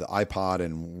the iPod,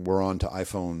 and we're on to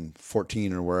iPhone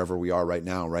 14 or wherever we are right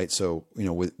now, right? So,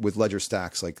 with Ledger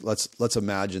Stacks, like let's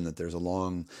imagine that there's a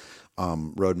long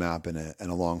roadmap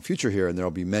and a long future here, and there'll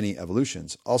be many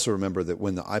evolutions. Also remember that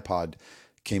when the iPod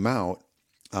came out,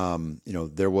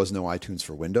 there was no iTunes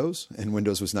for Windows, and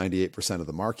Windows was 98% of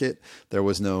the market. There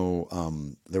was no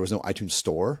iTunes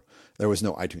Store. There was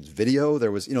no iTunes Video.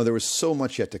 There was so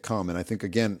much yet to come. And I think,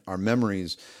 again, our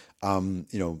memories,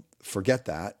 forget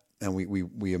that. And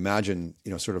we imagine,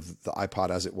 sort of the iPod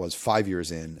as it was 5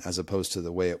 years in, as opposed to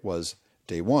the way it was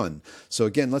day one. So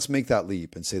again, let's make that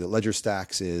leap and say that Ledger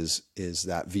Stacks is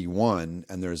that V1,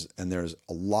 and there's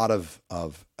a lot of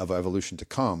evolution to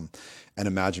come, and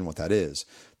imagine what that is.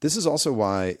 This is also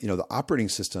why, the operating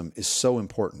system is so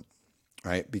important,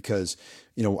 right? Because,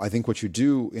 I think what you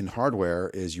do in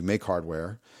hardware is you make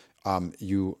hardware,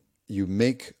 you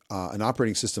make an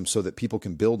operating system so that people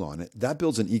can build on it. That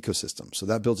builds an ecosystem. So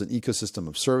that builds an ecosystem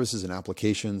of services and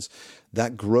applications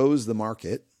that grows the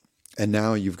market. And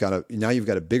now you've got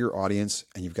a bigger audience,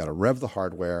 and you've got to rev the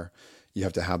hardware. You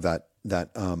have to have that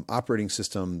operating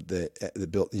system that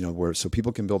built, where so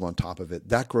people can build on top of it.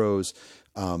 That grows,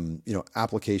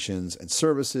 applications and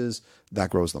services.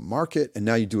 That grows the market, and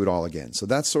now you do it all again. So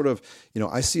that's sort of,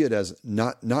 I see it as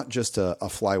not just a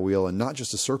flywheel and not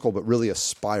just a circle, but really a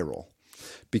spiral,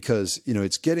 because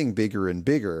it's getting bigger and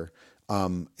bigger,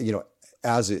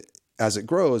 as it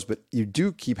grows, but you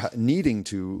do keep needing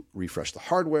to refresh the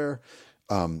hardware,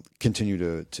 continue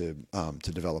to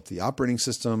develop the operating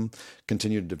system,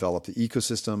 continue to develop the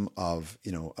ecosystem of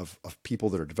people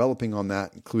that are developing on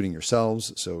that, including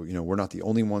yourselves. So we're not the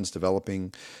only ones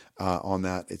developing on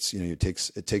that. It's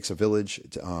it takes a village,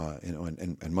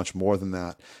 and much more than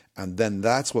that. And then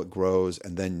that's what grows,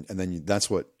 and then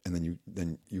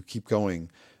you keep going.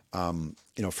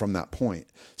 From that point.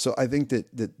 So I think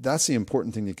that's the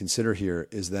important thing to consider here,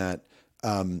 is that,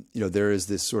 there is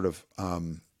this sort of,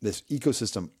 this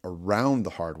ecosystem around the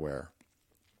hardware,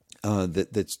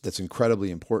 that's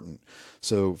incredibly important.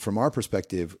 So from our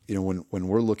perspective, when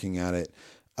we're looking at it,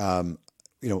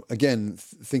 again,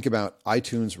 think about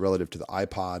iTunes relative to the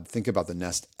iPod, think about the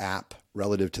Nest app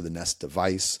relative to the Nest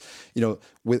device.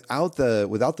 Without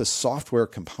the software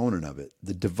component of it,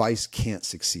 the device can't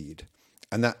succeed.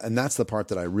 And that's the part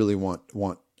that I really want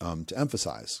to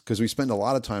emphasize, because we spend a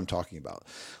lot of time talking about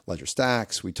Ledger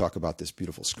Stacks. We talk about this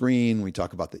beautiful screen. We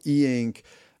talk about the e-ink.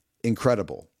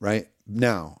 Incredible, right?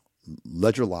 Now,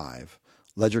 Ledger Live,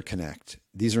 Ledger Connect,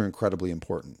 these are incredibly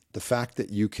important. The fact that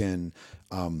you can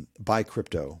buy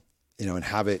crypto, and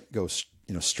have it go,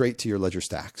 straight to your Ledger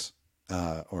Stacks,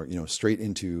 or straight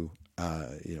into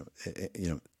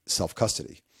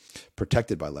self-custody,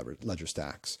 protected by Ledger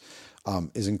Stacks,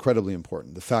 is incredibly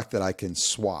important. The fact that I can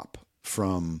swap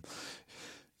from,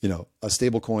 a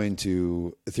stable coin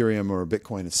to Ethereum or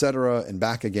Bitcoin, et cetera, and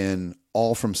back again,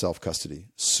 all from self-custody,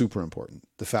 super important.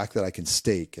 The fact that I can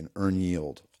stake and earn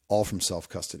yield, all from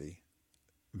self-custody,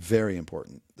 very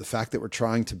important. The fact that we're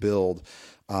trying to build,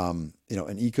 an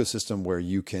ecosystem where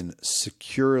you can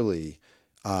securely,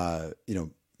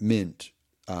 mint,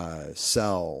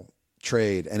 sell,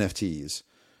 trade NFTs,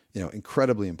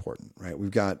 incredibly important, right?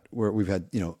 We've had,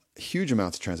 huge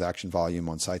amounts of transaction volume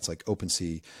on sites like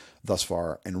OpenSea thus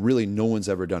far, and really no one's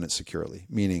ever done it securely,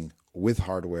 meaning with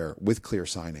hardware, with clear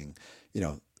signing.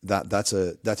 That's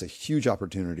a huge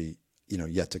opportunity,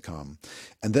 yet to come.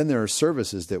 And then there are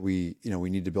services that we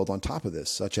need to build on top of this,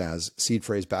 such as seed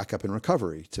phrase backup and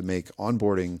recovery, to make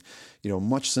onboarding,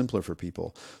 much simpler for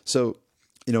people. So,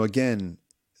 again,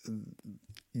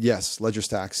 yes, Ledger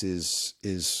Stacks is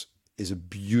is a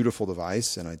beautiful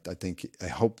device, and I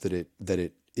hope that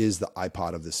it is the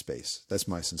iPod of this space. That's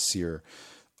my sincere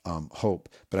hope.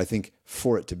 But I think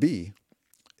for it to be,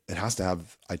 it has to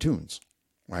have iTunes,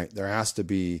 right? There has to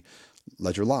be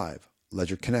Ledger Live,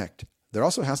 Ledger Connect. There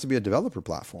also has to be a developer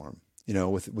platform,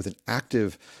 with an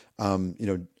active,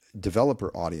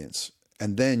 developer audience.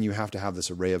 And then you have to have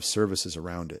this array of services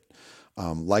around it,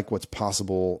 like what's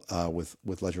possible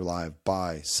with Ledger Live: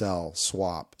 buy, sell,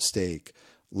 swap, stake,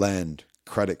 lend,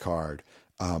 credit card.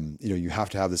 You have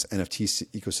to have this NFT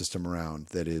ecosystem around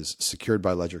that is secured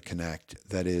by Ledger Connect,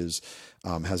 that is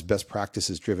has best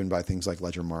practices driven by things like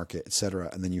Ledger Market, et cetera.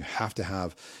 And then you have to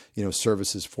have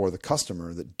services for the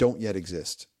customer that don't yet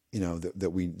exist,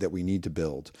 that we need to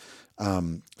build.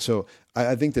 So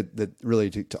I think that really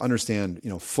to understand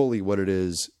fully what it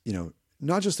is,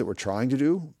 not just that we're trying to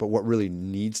do, but what really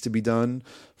needs to be done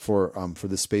for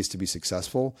this space to be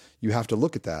successful, you have to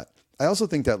look at that. I also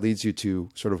think that leads you to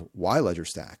sort of why Ledger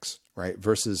Stacks, right?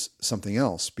 Versus something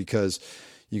else, because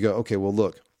you go, okay, well,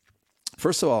 look,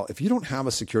 first of all, if you don't have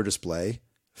a secure display,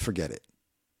 forget it.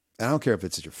 And I don't care if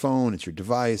it's your phone, it's your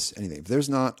device, anything. If there's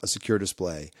not a secure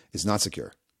display, it's not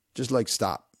secure. Just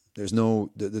stop. There's no,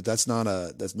 that's not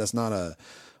a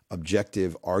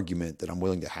objective argument that I'm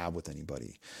willing to have with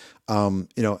anybody. And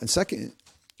second,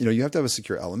 you have to have a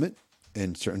secure element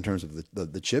in terms of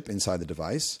the chip inside the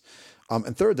device.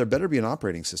 And third, there better be an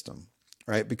operating system,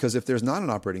 right? Because if there's not an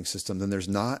operating system, then there's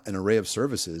not an array of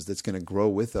services that's going to grow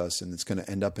with us and it's going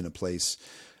to end up in a place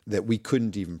that we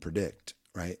couldn't even predict,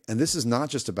 right? And this is not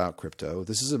just about crypto.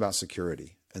 This is about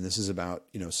security. And this is about,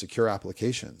 secure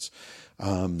applications.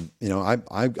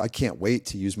 I can't wait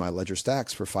to use my Ledger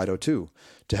Stacks for FIDO2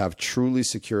 to have truly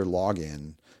secure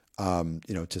login,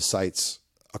 to sites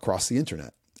across the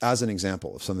internet. As an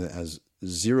example of something that has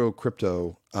zero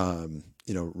crypto,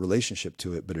 relationship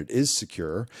to it, but it is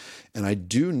secure. And I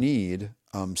do need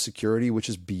security, which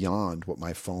is beyond what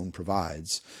my phone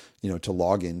provides, to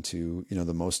log into,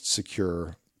 the most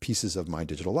secure pieces of my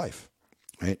digital life.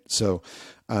 Right. So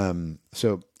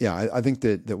I think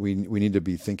that we need to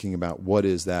be thinking about what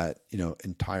is that,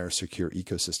 entire secure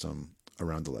ecosystem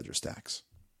around the Ledger Stacks.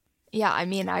 Yeah. I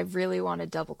mean, I really want to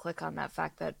double click on that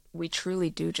fact that we truly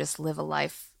do just live a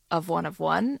life of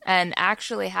one, and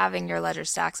actually having your Ledger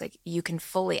Stacks, you can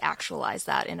fully actualize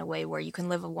that in a way where you can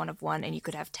live a one and you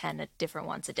could have 10 different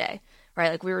ones a day,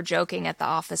 right? We were joking at the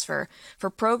office for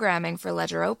programming for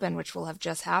Ledger Open, which will have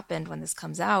just happened when this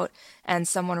comes out, and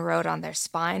someone wrote on their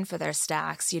spine for their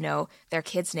stacks, their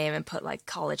kid's name and put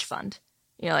college fund.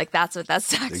 That's what that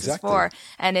stacks is for.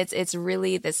 And it's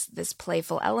really this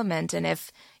playful element. And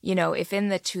if in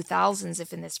the 2000s,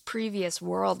 if in this previous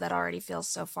world that already feels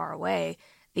so far away,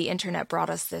 the internet brought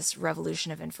us this revolution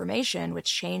of information,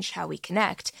 which changed how we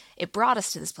connect. It brought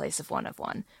us to this place of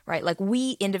one, right?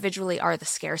 We individually are the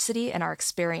scarcity and our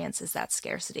experience is that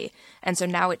scarcity. And so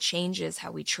now it changes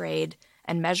how we trade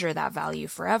and measure that value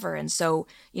forever. And so,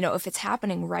 if it's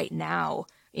happening right now,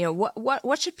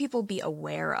 what should people be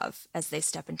aware of as they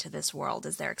step into this world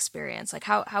as their experience?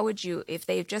 How would you, if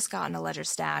they've just gotten a Ledger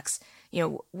Stacks,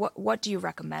 what do you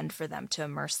recommend for them to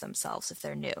immerse themselves if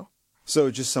they're new?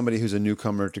 So just somebody who's a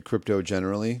newcomer to crypto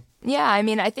generally? Yeah, I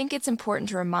mean, I think it's important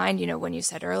to remind, when you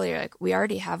said earlier, we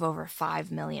already have over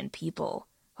 5 million people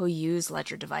who use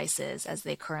Ledger devices as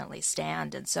they currently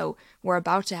stand. And so we're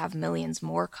about to have millions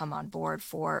more come on board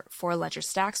for Ledger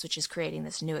Stacks, which is creating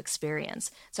this new experience.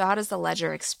 So how does the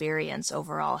Ledger experience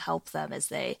overall help them as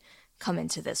they come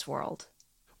into this world?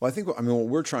 Well, I think, what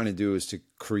we're trying to do is to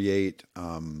create,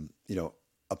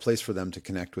 a place for them to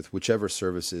connect with whichever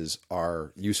services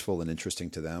are useful and interesting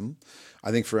to them.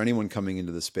 I think for anyone coming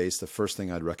into the space, the first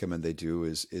thing I'd recommend they do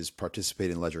is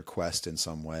participate in Ledger Quest in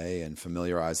some way and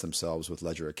familiarize themselves with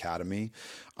Ledger Academy.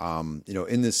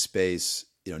 In this space,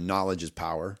 knowledge is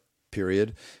power,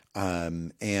 period.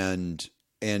 And the,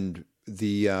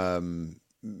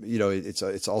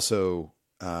 it's also,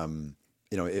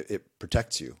 it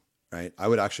protects you, right? I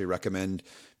would actually recommend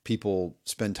people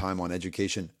spend time on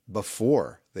education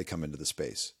before they come into the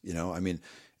space.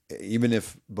 Even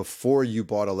if before you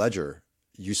bought a Ledger,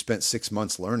 you spent 6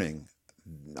 months learning,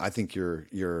 I think you're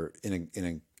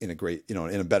in a great, in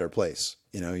a better place.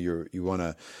 You want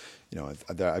to,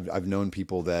 I've known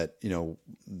people that,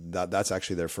 that's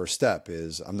actually their first step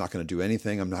is I'm not going to do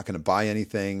anything. I'm not going to buy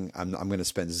anything. I'm going to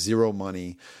spend zero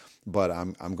money, but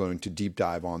I'm going to deep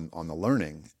dive on the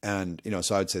learning. And,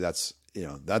 so I'd say that's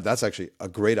actually a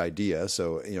great idea.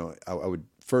 So, I would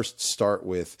first start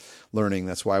with learning.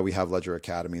 That's why we have Ledger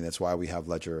Academy. That's why we have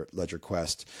Ledger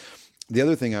Quest. The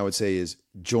other thing I would say is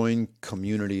join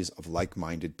communities of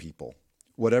like-minded people,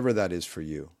 whatever that is for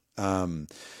you.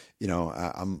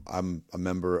 I'm a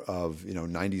member of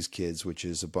 90s Kids, which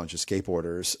is a bunch of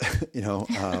skateboarders,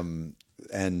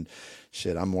 and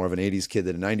shit, I'm more of an 80s kid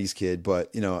than a 90s kid,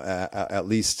 but at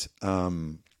least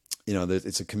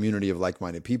it's a community of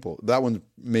like-minded people. That one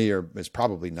is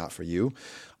probably not for you,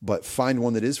 but find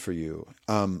one that is for you.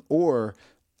 Or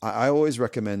I always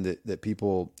recommend that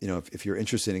people, if you're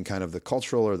interested in kind of the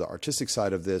cultural or the artistic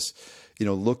side of this,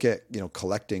 look at,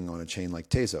 collecting on a chain like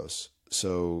Tezos.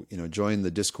 So, join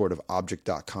the Discord of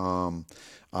object.com,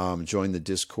 join the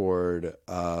Discord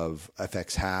of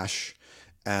FX Hash,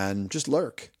 and just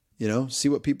lurk, see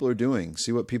what people are doing,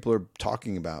 see what people are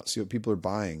talking about, see what people are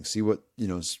buying, see what,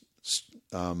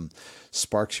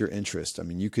 sparks your interest. I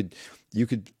mean, you could,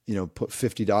 put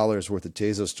 $50 worth of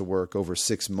Tezos to work over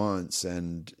 6 months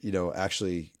and,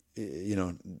 actually,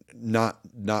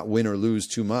 not win or lose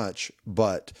too much,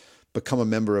 but become a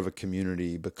member of a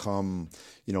community, become,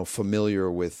 familiar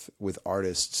with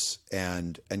artists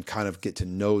and kind of get to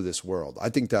know this world. I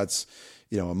think that's,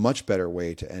 a much better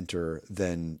way to enter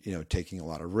than, taking a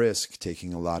lot of risk,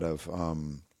 taking a lot of,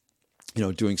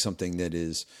 doing something that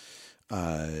is,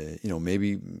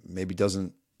 maybe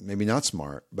not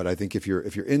smart. But I think if you're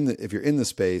in the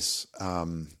space,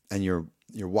 and you're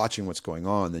watching what's going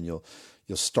on, then you'll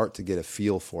start to get a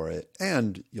feel for it,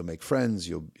 and you'll make friends.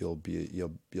 You'll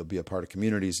be a part of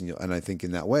communities, and I think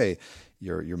in that way,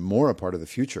 you're more a part of the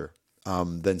future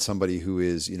than somebody who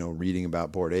is reading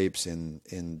about Bored Apes in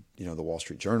the Wall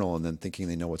Street Journal and then thinking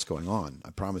they know what's going on.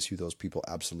 I promise you, those people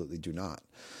absolutely do not.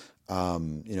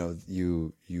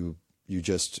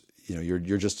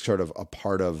 You're just sort of a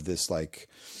part of this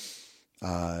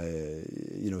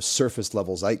surface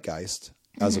level zeitgeist,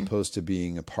 as opposed to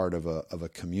being a part of a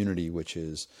community which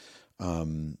is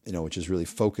really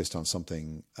focused on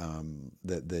something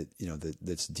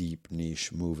that's deep,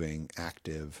 niche, moving,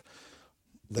 active,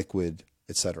 liquid,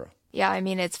 etc. Yeah, I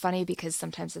mean, it's funny because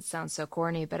sometimes it sounds so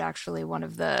corny, but actually one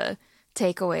of the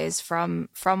takeaways from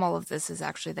all of this is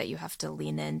actually that you have to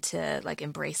lean into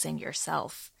embracing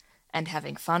yourself and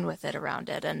having fun with it around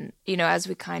it. And, as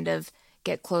we kind of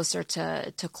get closer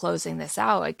to closing this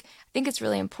out, I think it's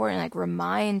really important,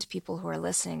 remind people who are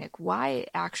listening, why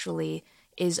actually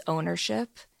is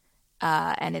ownership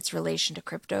and its relation to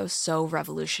crypto so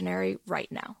revolutionary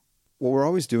right now? What we're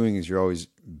always doing is you're always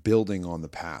building on the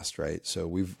past, right? So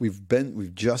we've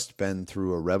just been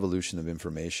through a revolution of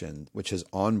information, which has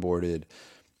onboarded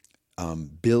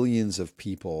billions of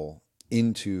people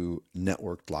into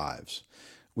networked lives.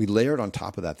 We layered on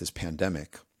top of that this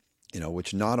pandemic,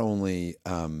 which not only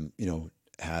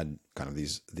had kind of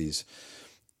these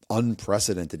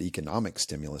unprecedented economic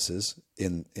stimuluses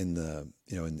in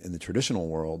the traditional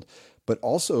world, but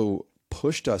also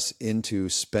pushed us into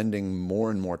spending more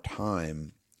and more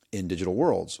time in digital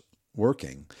worlds,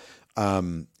 working,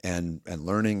 and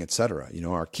learning, etc.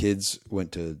 Our kids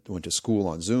went to school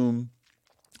on Zoom.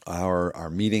 Our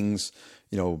meetings,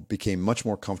 became much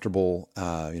more comfortable.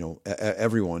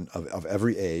 Everyone of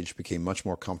every age became much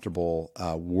more comfortable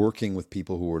working with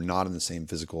people who were not in the same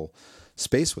physical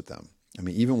space with them. I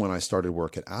mean, even when I started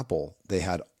work at Apple, they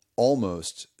had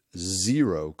almost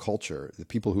zero culture. The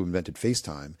people who invented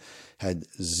FaceTime had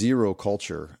zero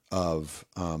culture of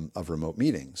remote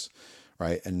meetings,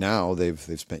 right? And now they've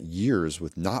spent years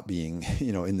with not being,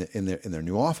 in their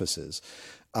new offices.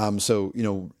 So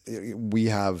we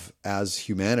have, as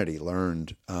humanity,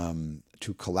 learned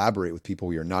to collaborate with people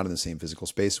we are not in the same physical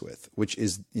space with, which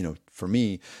is, for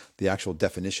me, the actual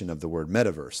definition of the word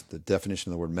metaverse. The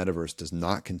definition of the word metaverse does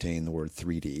not contain the word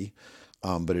 3D.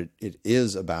 But it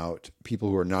is about people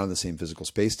who are not in the same physical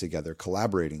space together,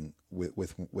 collaborating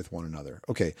with one another.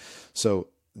 Okay, so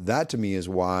that to me is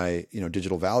why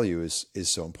digital value is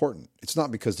so important. It's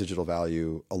not because digital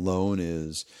value alone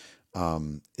is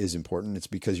important. It's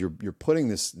because you're putting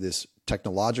this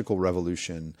technological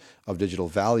revolution of digital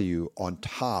value on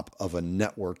top of a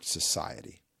networked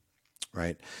society,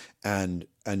 right? And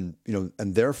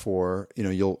therefore,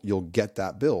 you'll get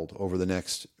that build over the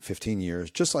next 15 years,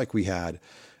 just like we had,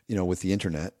 with the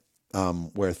internet,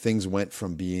 where things went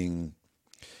from being,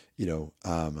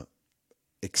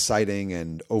 exciting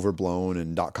and overblown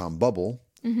and .com bubble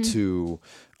to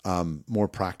more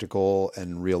practical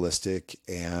and realistic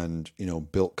and,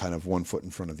 built kind of one foot in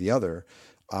front of the other.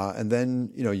 And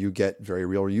then, you get very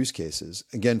real use cases.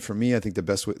 Again, for me, I think the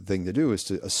best thing to do is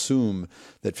to assume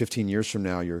that 15 years from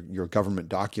now, your government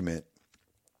document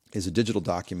is a digital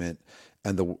document,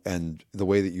 and the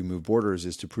way that you move borders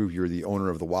is to prove you're the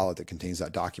owner of the wallet that contains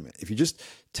that document. If you just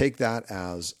take that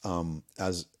as an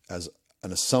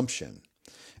assumption,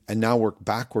 and now work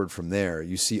backward from there,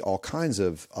 you see all kinds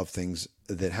of things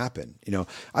that happen.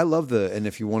 I love and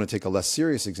if you want to take a less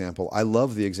serious example, I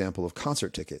love the example of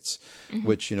concert tickets,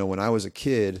 which, when I was a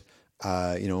kid,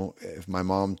 if my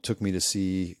mom took me to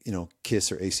see,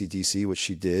 Kiss or AC/DC, which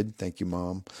she did, thank you,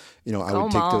 Mom, I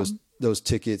would take those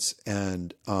tickets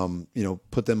and,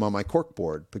 put them on my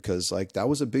corkboard because like that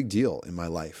was a big deal in my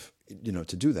life,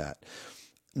 to do that.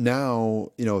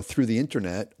 Now, through the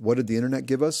internet, what did the internet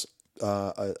give us?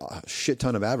 A shit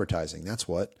ton of advertising. That's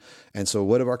what. And so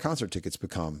what have our concert tickets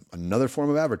become? Another form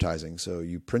of advertising. So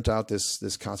you print out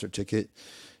this concert ticket.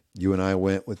 You and I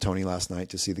went with Tony last night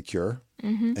to see The Cure.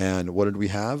 And what did we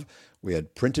have? We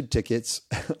had printed tickets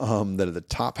that the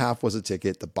top half was a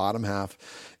ticket. The bottom half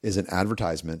is an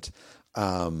advertisement.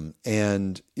 And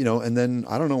then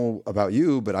I don't know about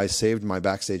you, but I saved my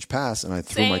backstage pass and I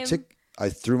threw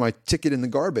my ticket in the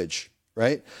garbage,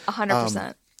 right?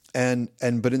 100%.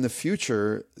 But in the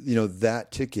future,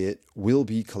 that ticket will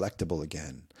be collectible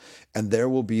again. And there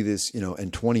will be this,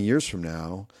 and 20 years from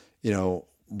now,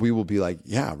 we will be like,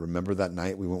 yeah, remember that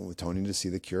night we went with Tony to see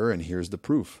The Cure and here's the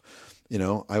proof,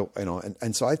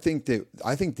 and so I think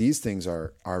these things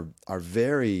are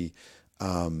very,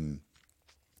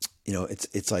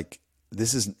 it's like,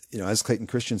 this is, as Clayton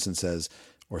Christensen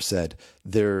said,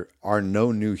 there are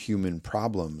no new human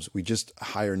problems. We just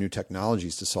hire new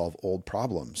technologies to solve old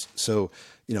problems. So,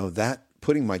 that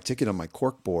putting my ticket on my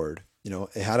corkboard,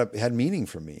 it had meaning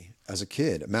for me as a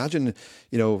kid. Imagine,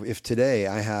 if today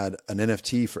I had an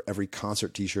NFT for every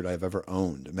concert t-shirt I've ever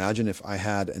owned. Imagine if I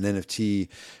had an NFT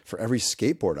for every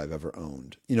skateboard I've ever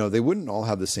owned. They wouldn't all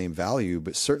have the same value,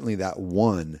 but certainly that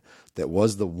one that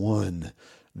was the one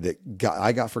that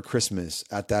I got for Christmas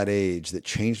at that age that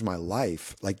changed my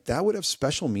life, like that would have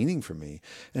special meaning for me.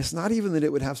 And it's not even that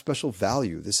it would have special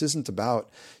value. This isn't about,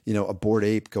 a Bored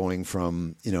Ape going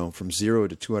from $0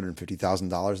 to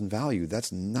 $250,000 in value.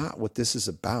 That's not what this is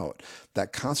about.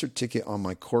 That concert ticket on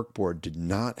my corkboard did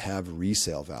not have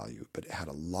resale value, but it had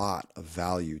a lot of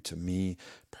value to me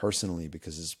personally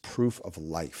because it's proof of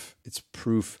life. It's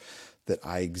proof that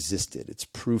I existed. It's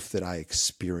proof that I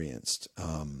experienced.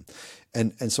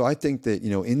 And so I think that,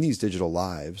 in these digital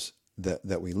lives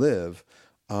that we live,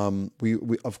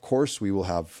 we of course we will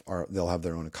have they'll have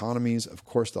their own economies. Of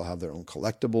course they'll have their own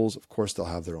collectibles. Of course they'll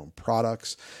have their own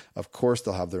products. Of course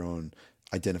they'll have their own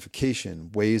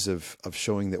identification, ways of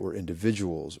showing that we're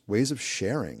individuals, ways of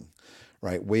sharing,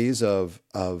 right? Ways of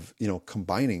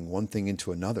combining one thing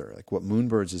into another, like what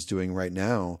Moonbirds is doing right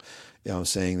now,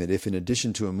 saying that if in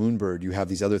addition to a Moonbird, you have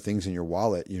these other things in your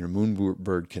wallet, your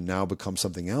Moonbird can now become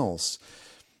something else.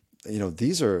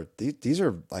 These are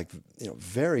like,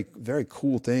 very, very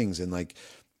cool things. And like,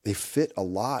 they fit a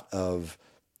lot of,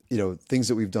 things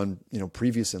that we've done,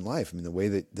 previous in life. I mean, the way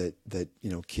that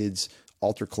kids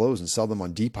alter clothes and sell them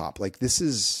on Depop, like this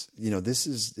is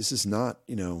not,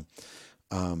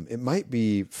 it might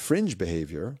be fringe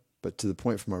behavior, but to the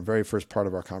point from our very first part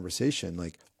of our conversation,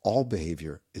 like all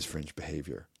behavior is fringe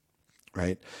behavior,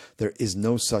 right? There is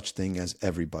no such thing as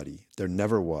everybody. There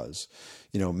never was.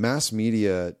 Mass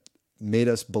media made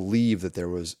us believe that there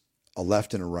was a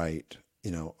left and a right,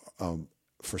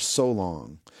 for so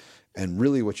long. And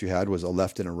really what you had was a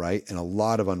left and a right and a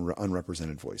lot of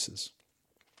unrepresented voices.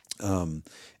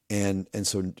 And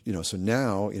so, so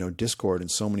now, Discord in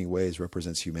so many ways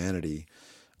represents humanity,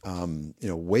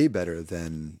 way better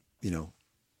than,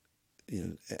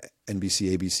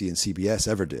 NBC, ABC, and CBS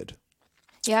ever did.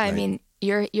 Yeah. Right? I Right? mean,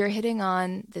 you're hitting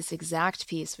on this exact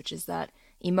piece, which is that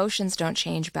emotions don't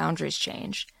change, boundaries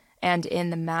change. And in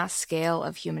the mass scale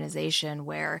of humanization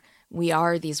where we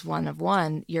are these one of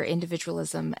one, your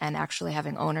individualism and actually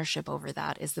having ownership over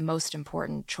that is the most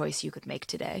important choice you could make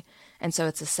today. And so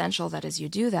it's essential that as you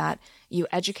do that, you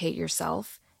educate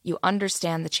yourself, you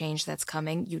understand the change that's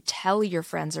coming, you tell your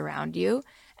friends around you,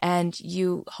 and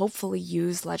you hopefully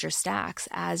use Ledger Stacks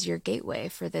as your gateway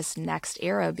for this next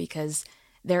era, because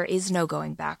there is no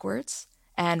going backwards.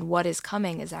 And what is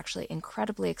coming is actually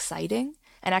incredibly exciting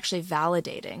and actually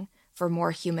validating for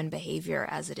more human behavior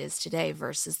as it is today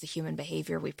versus the human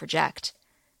behavior we project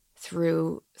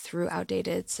through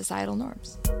outdated societal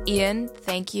norms. Ian,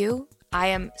 thank you. I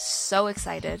am so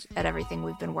excited at everything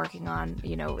we've been working on.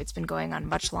 It's been going on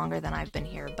much longer than I've been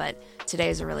here, but today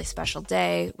is a really special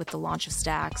day with the launch of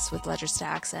Stacks, with Ledger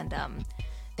Stacks, and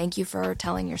thank you for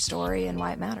telling your story and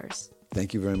why it matters.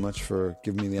 Thank you very much for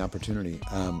giving me the opportunity.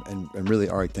 And really,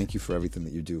 Ari, thank you for everything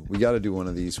that you do. We got to do one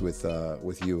of these with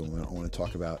you. And I want to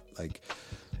talk about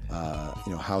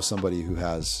how somebody who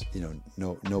has,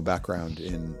 no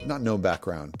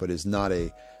background but is not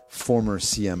a former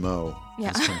CMO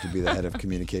Yeah. has come to be the head of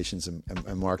communications and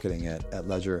marketing at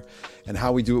Ledger, and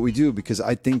how we do what we do. Because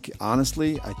I think,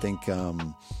 honestly, I think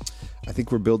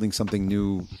we're building something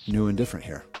new and different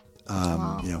here.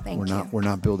 We're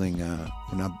not building.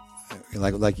 We're not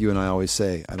like you and I always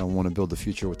say. I don't want to build the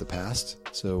future with the past.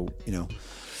 So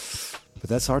but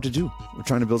that's hard to do. We're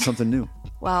trying to build something new.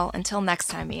 Well, until next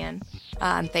time, Ian.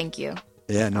 Thank you.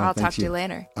 Yeah, no, I'll thank talk to you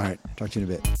later. All right, talk to you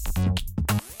in a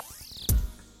bit.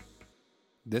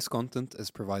 This content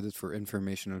is provided for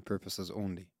informational purposes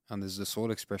only and is the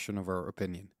sole expression of our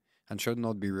opinion and should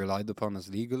not be relied upon as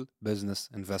legal, business,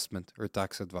 investment, or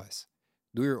tax advice.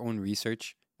 Do your own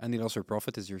research. Any loss or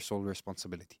profit is your sole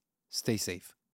responsibility. Stay safe.